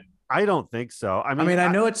count it. I don't think so. I mean, I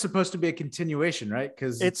know it's supposed to be a continuation, right?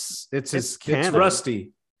 Because it's canon.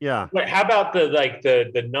 Rusty. Yeah. But how about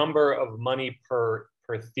the number of money per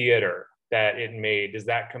theater that it made? Does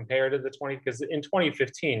that compare to the 20? Because in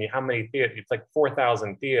 2015, how many theaters? It's like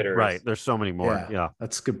 4,000 theaters. Right. There's so many more. Yeah.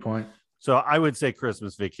 That's a good point. So I would say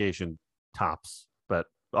Christmas Vacation tops, but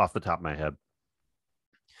off the top of my head.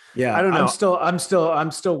 Yeah, I don't know. I'm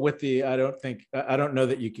still with the. I don't know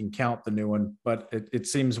that you can count the new one, but it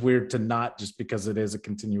seems weird to not, just because it is a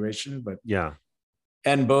continuation. But yeah,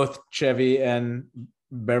 and both Chevy and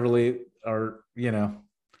Beverly are,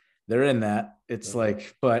 they're in that. It's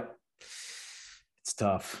like, but it's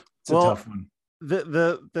tough. It's a tough one.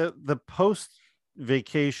 The post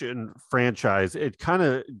Vacation franchise, it kind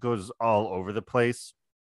of goes all over the place.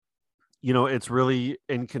 It's really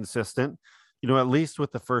inconsistent. At least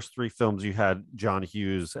with the first 3 films, you had John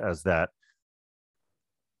Hughes as that.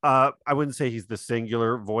 I wouldn't say he's the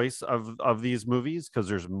singular voice of these movies, because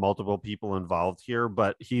there's multiple people involved here,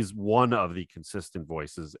 but he's one of the consistent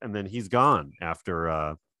voices. And then he's gone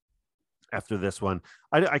after this one.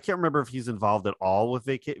 I can't remember if he's involved at all with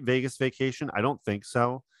Vegas Vacation. I don't think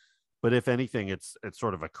so. But if anything, it's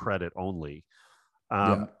sort of a credit only.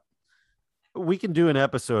 We can do an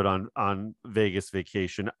episode on Vegas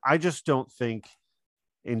Vacation. I just don't think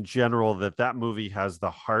in general that movie has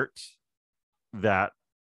the heart that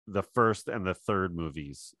the first and the third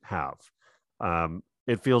movies have.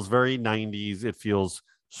 It feels very 90s. It feels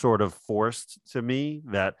sort of forced to me,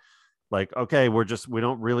 that like, okay, we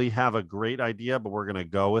don't really have a great idea, but we're going to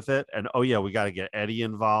go with it. And oh yeah, we got to get Eddie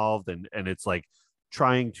involved. And it's like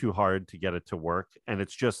trying too hard to get it to work. And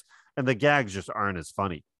the gags just aren't as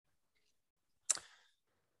funny.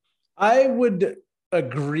 I would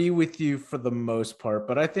agree with you for the most part,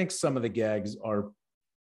 but I think some of the gags are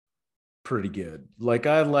pretty good. Like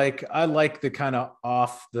I like the kind of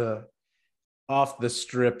off the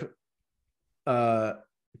strip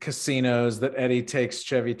casinos that Eddie takes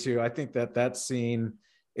Chevy to. I think that scene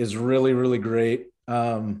is really, really great.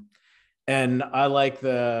 And I like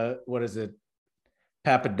what is it?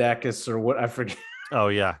 Papadakis or what, I forget. Oh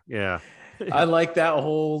yeah. Yeah. I like that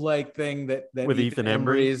whole thing that with Ethan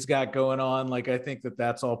Embry's got going on. Like, I think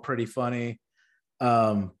that's all pretty funny.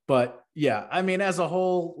 But yeah, I mean, as a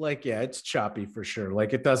whole, it's choppy for sure.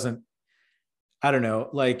 Like, it doesn't, I don't know,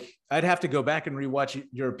 like I'd have to go back and rewatch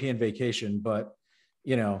European Vacation, but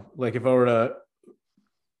like if I were to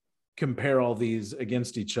compare all these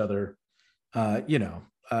against each other, at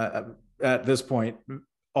this point,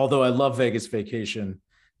 although I love Vegas Vacation,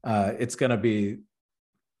 it's going to be,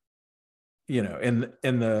 in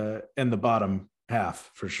the bottom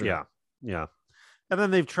half for sure. Yeah. And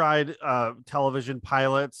then they've tried television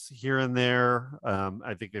pilots here and there.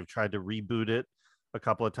 I think they've tried to reboot it a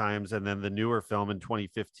couple of times. And then the newer film in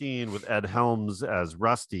 2015 with Ed Helms as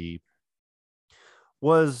Rusty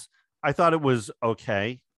I thought it was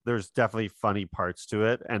okay. There's definitely funny parts to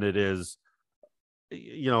it. And it is,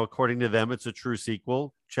 according to them, it's a true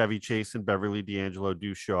sequel. Chevy Chase and Beverly D'Angelo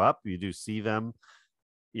do show up. You do see them,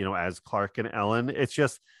 as Clark and Ellen. It's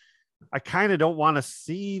just, I kind of don't want to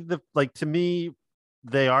see to me,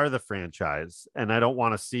 they are the franchise, and I don't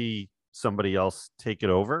want to see somebody else take it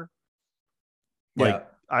over. Yeah.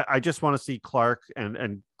 I just want to see Clark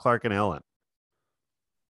and Clark and Ellen.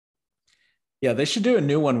 Yeah, they should do a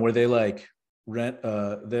new one where they rent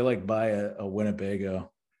buy a Winnebago.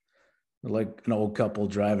 Like an old couple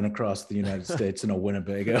driving across the United States in a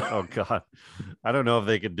Winnebago. Oh God. I don't know if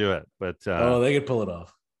they could do it, but they could pull it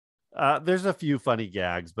off. There's a few funny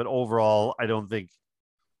gags, but overall, I don't think,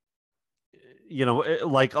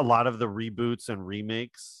 like a lot of the reboots and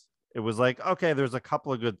remakes, it was like, okay, there's a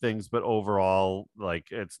couple of good things, but overall,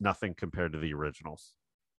 it's nothing compared to the originals.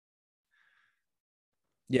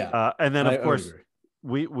 Yeah. And then of course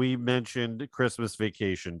we mentioned Christmas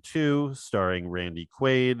Vacation 2 starring Randy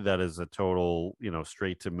Quaid. That is a total,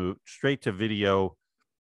 straight to video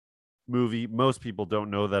movie. Most people don't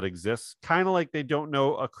know that exists, kind of like they don't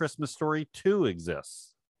know A Christmas Story 2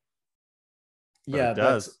 exists. But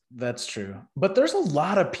yeah, that's true. But there's a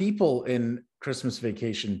lot of people in Christmas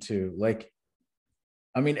Vacation 2.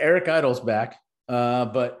 Eric Idle's back,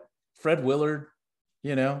 but Fred Willard,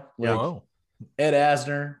 Ed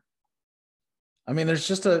Asner, I mean, there's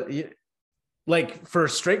just like for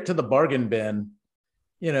straight to the bargain bin,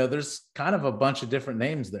 there's kind of a bunch of different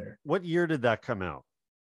names there. What year did that come out?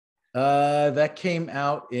 That came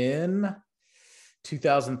out in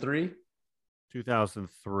 2003.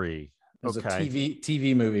 2003. It was okay. a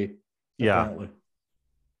TV movie. Yeah. Apparently.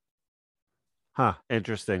 Huh.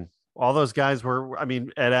 Interesting. All those guys were, I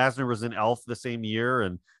mean, Ed Asner was in Elf the same year,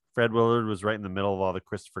 and Fred Willard was right in the middle of all the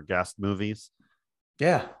Christopher Guest movies.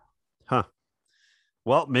 Yeah. Huh.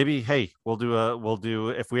 Well, maybe, hey, we'll do,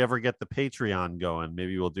 if we ever get the Patreon going,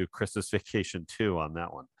 maybe we'll do Christmas Vacation 2 on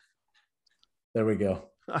that one. There we go.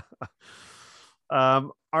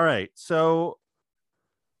 All right. So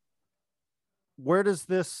where does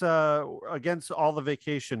this, against all the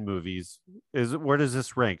vacation movies, where does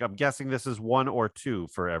this rank? I'm guessing this is 1 or 2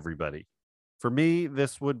 for everybody. For me,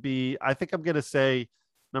 this would be, I think I'm going to say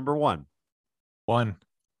number 1. 1.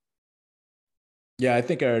 Yeah, I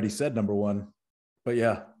think I already said number 1. But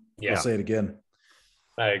yeah, I'll say it again.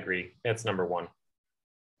 I agree. It's number 1.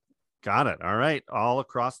 Got it. All right. All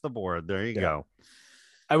across the board. There you go.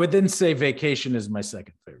 I would then say Vacation is my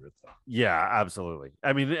second favorite, though. Yeah, absolutely.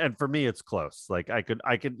 I mean, and for me, it's close. Like I could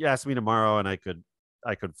ask me tomorrow and I could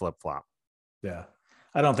flip flop. Yeah.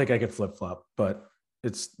 I don't think I could flip flop, but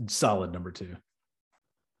it's solid number 2.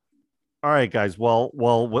 All right, guys. Well,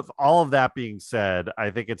 with all of that being said,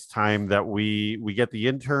 I think it's time that we get the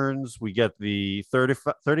interns, we get the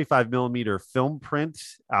 35 millimeter film print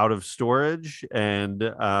out of storage and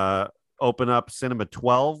open up Cinema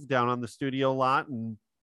 12 down on the studio lot. And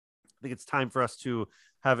I think it's time for us to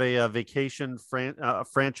have a vacation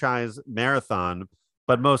franchise marathon,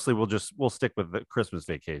 but mostly we'll stick with the Christmas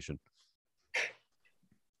Vacation.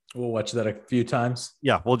 We'll watch that a few times.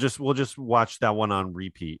 Yeah, we'll just watch that one on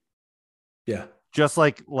repeat. Yeah. Just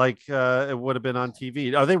like it would have been on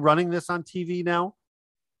TV. Are they running this on TV now?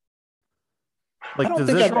 Like, I don't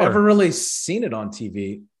think I've ever really seen it on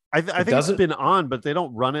TV. I think it's been on, but they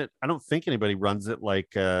don't run it. I don't think anybody runs it like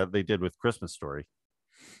they did with Christmas Story.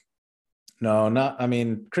 No, not. I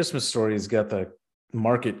mean, Christmas Story's got the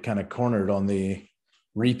market kind of cornered on the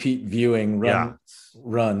repeat viewing run.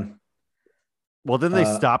 Well, didn't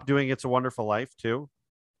they stop doing It's a Wonderful Life too?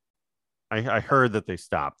 I heard that they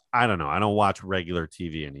stopped. I don't know. I don't watch regular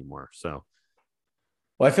TV anymore. So,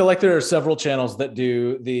 well, I feel like there are several channels that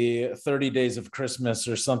do the 30 Days of Christmas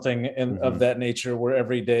or something of that nature, where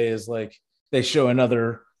every day is like they show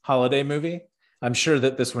another holiday movie. I'm sure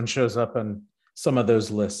that this one shows up on some of those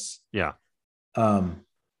lists. Yeah.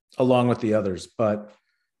 Along with the others, but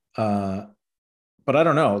I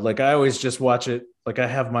don't know. Like I always just watch it. Like I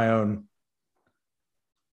have my own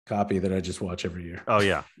copy that I just watch every year. Oh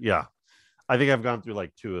yeah. Yeah. I think I've gone through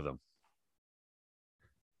like 2 of them.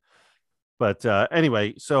 But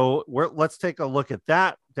anyway, so let's take a look at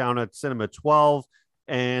that down at Cinema 12.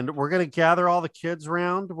 And we're going to gather all the kids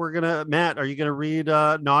around. Matt, are you going to read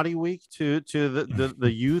Naughty Week to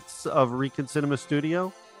the youths of Recon Cinema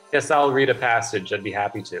Studio? Yes, I'll read a passage. I'd be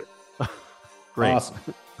happy to. Great. Awesome.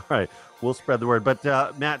 All right. We'll spread the word. But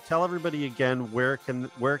Matt, tell everybody again, where can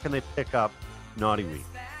they pick up Naughty Week?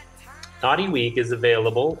 Naughty Week is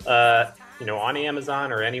available on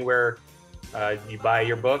Amazon or anywhere you buy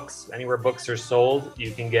your books. Anywhere books are sold, you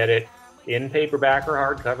can get it in paperback or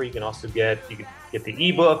hardcover. You can also get the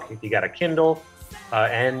ebook if you got a Kindle,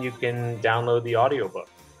 and you can download the audiobook.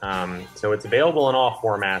 So it's available in all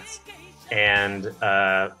formats. And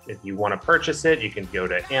if you want to purchase it, you can go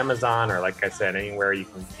to Amazon or, like I said, anywhere you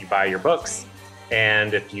buy your books.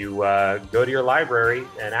 And if you go to your library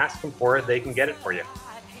and ask them for it, they can get it for you.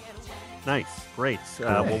 Nice, great.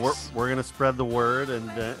 Well, we're going to spread the word,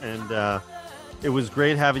 and it was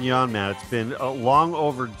great having you on, Matt. It's been long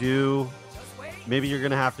overdue. Maybe you're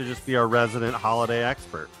going to have to just be our resident holiday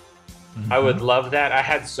expert. I would love that. I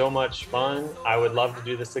had so much fun. I would love to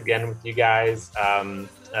do this again with you guys.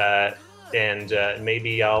 And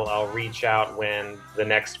maybe I'll reach out when the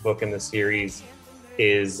next book in the series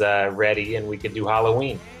is ready and we could do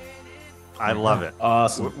Halloween. I love it.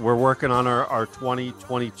 Awesome. We're working on our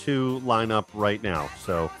 2022 lineup right now.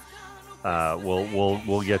 So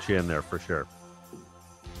we'll get you in there for sure.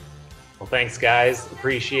 Well, thanks, guys.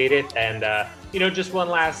 Appreciate it. And, just one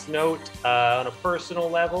last note on a personal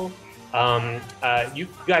level. You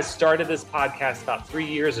guys started this podcast about 3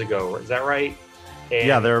 years ago. Is that right? And,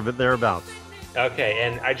 yeah, thereabouts. Okay,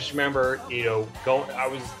 and I just remember, I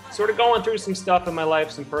was sort of going through some stuff in my life,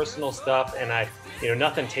 some personal stuff, and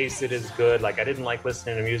nothing tasted as good. Like I didn't like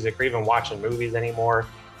listening to music or even watching movies anymore.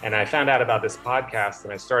 And I found out about this podcast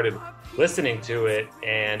and I started listening to it,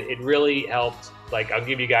 and it really helped. Like, I'll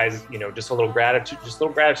give you guys, just a little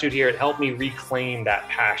gratitude here. It helped me reclaim that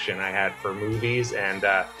passion I had for movies. And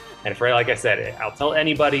for, like I said, I'll tell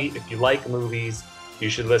anybody, if you like movies, you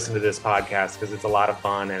should listen to this podcast because it's a lot of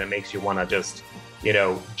fun and it makes you want to just,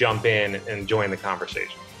 jump in and join the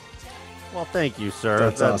conversation. Well, thank you, sir.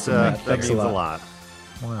 That's awesome, Matt. That means a lot.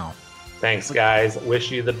 Wow. Thanks, guys.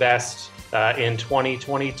 Wish you the best in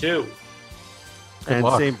 2022. And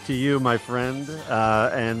luck. same to you, my friend.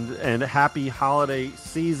 And happy holiday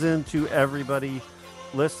season to everybody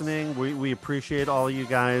listening. We appreciate all you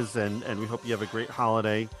guys, and we hope you have a great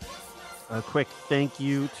holiday. A quick thank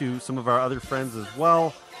you to some of our other friends as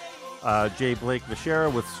well. Jay Blake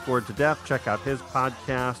Vishera with Scored to Death. Check out his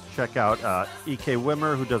podcast. Check out E.K.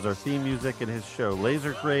 Wimmer, who does our theme music in his show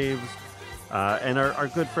Laser Graves. And our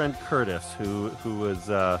good friend Curtis, who is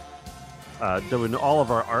doing all of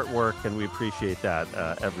our artwork, and we appreciate that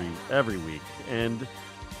every week. And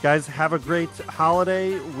guys, have a great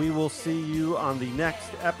holiday. We will see you on the next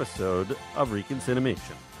episode of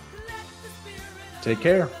Reconcinimation. Take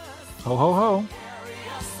care. Ho, ho, ho.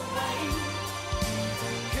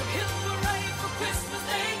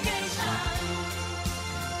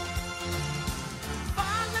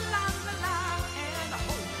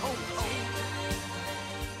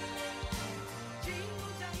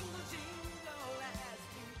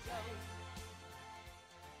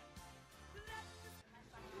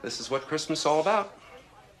 This is what Christmas is all about.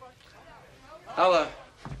 I'll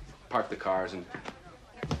park the cars and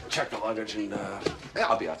check the luggage, and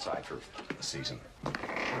I'll be outside for the season.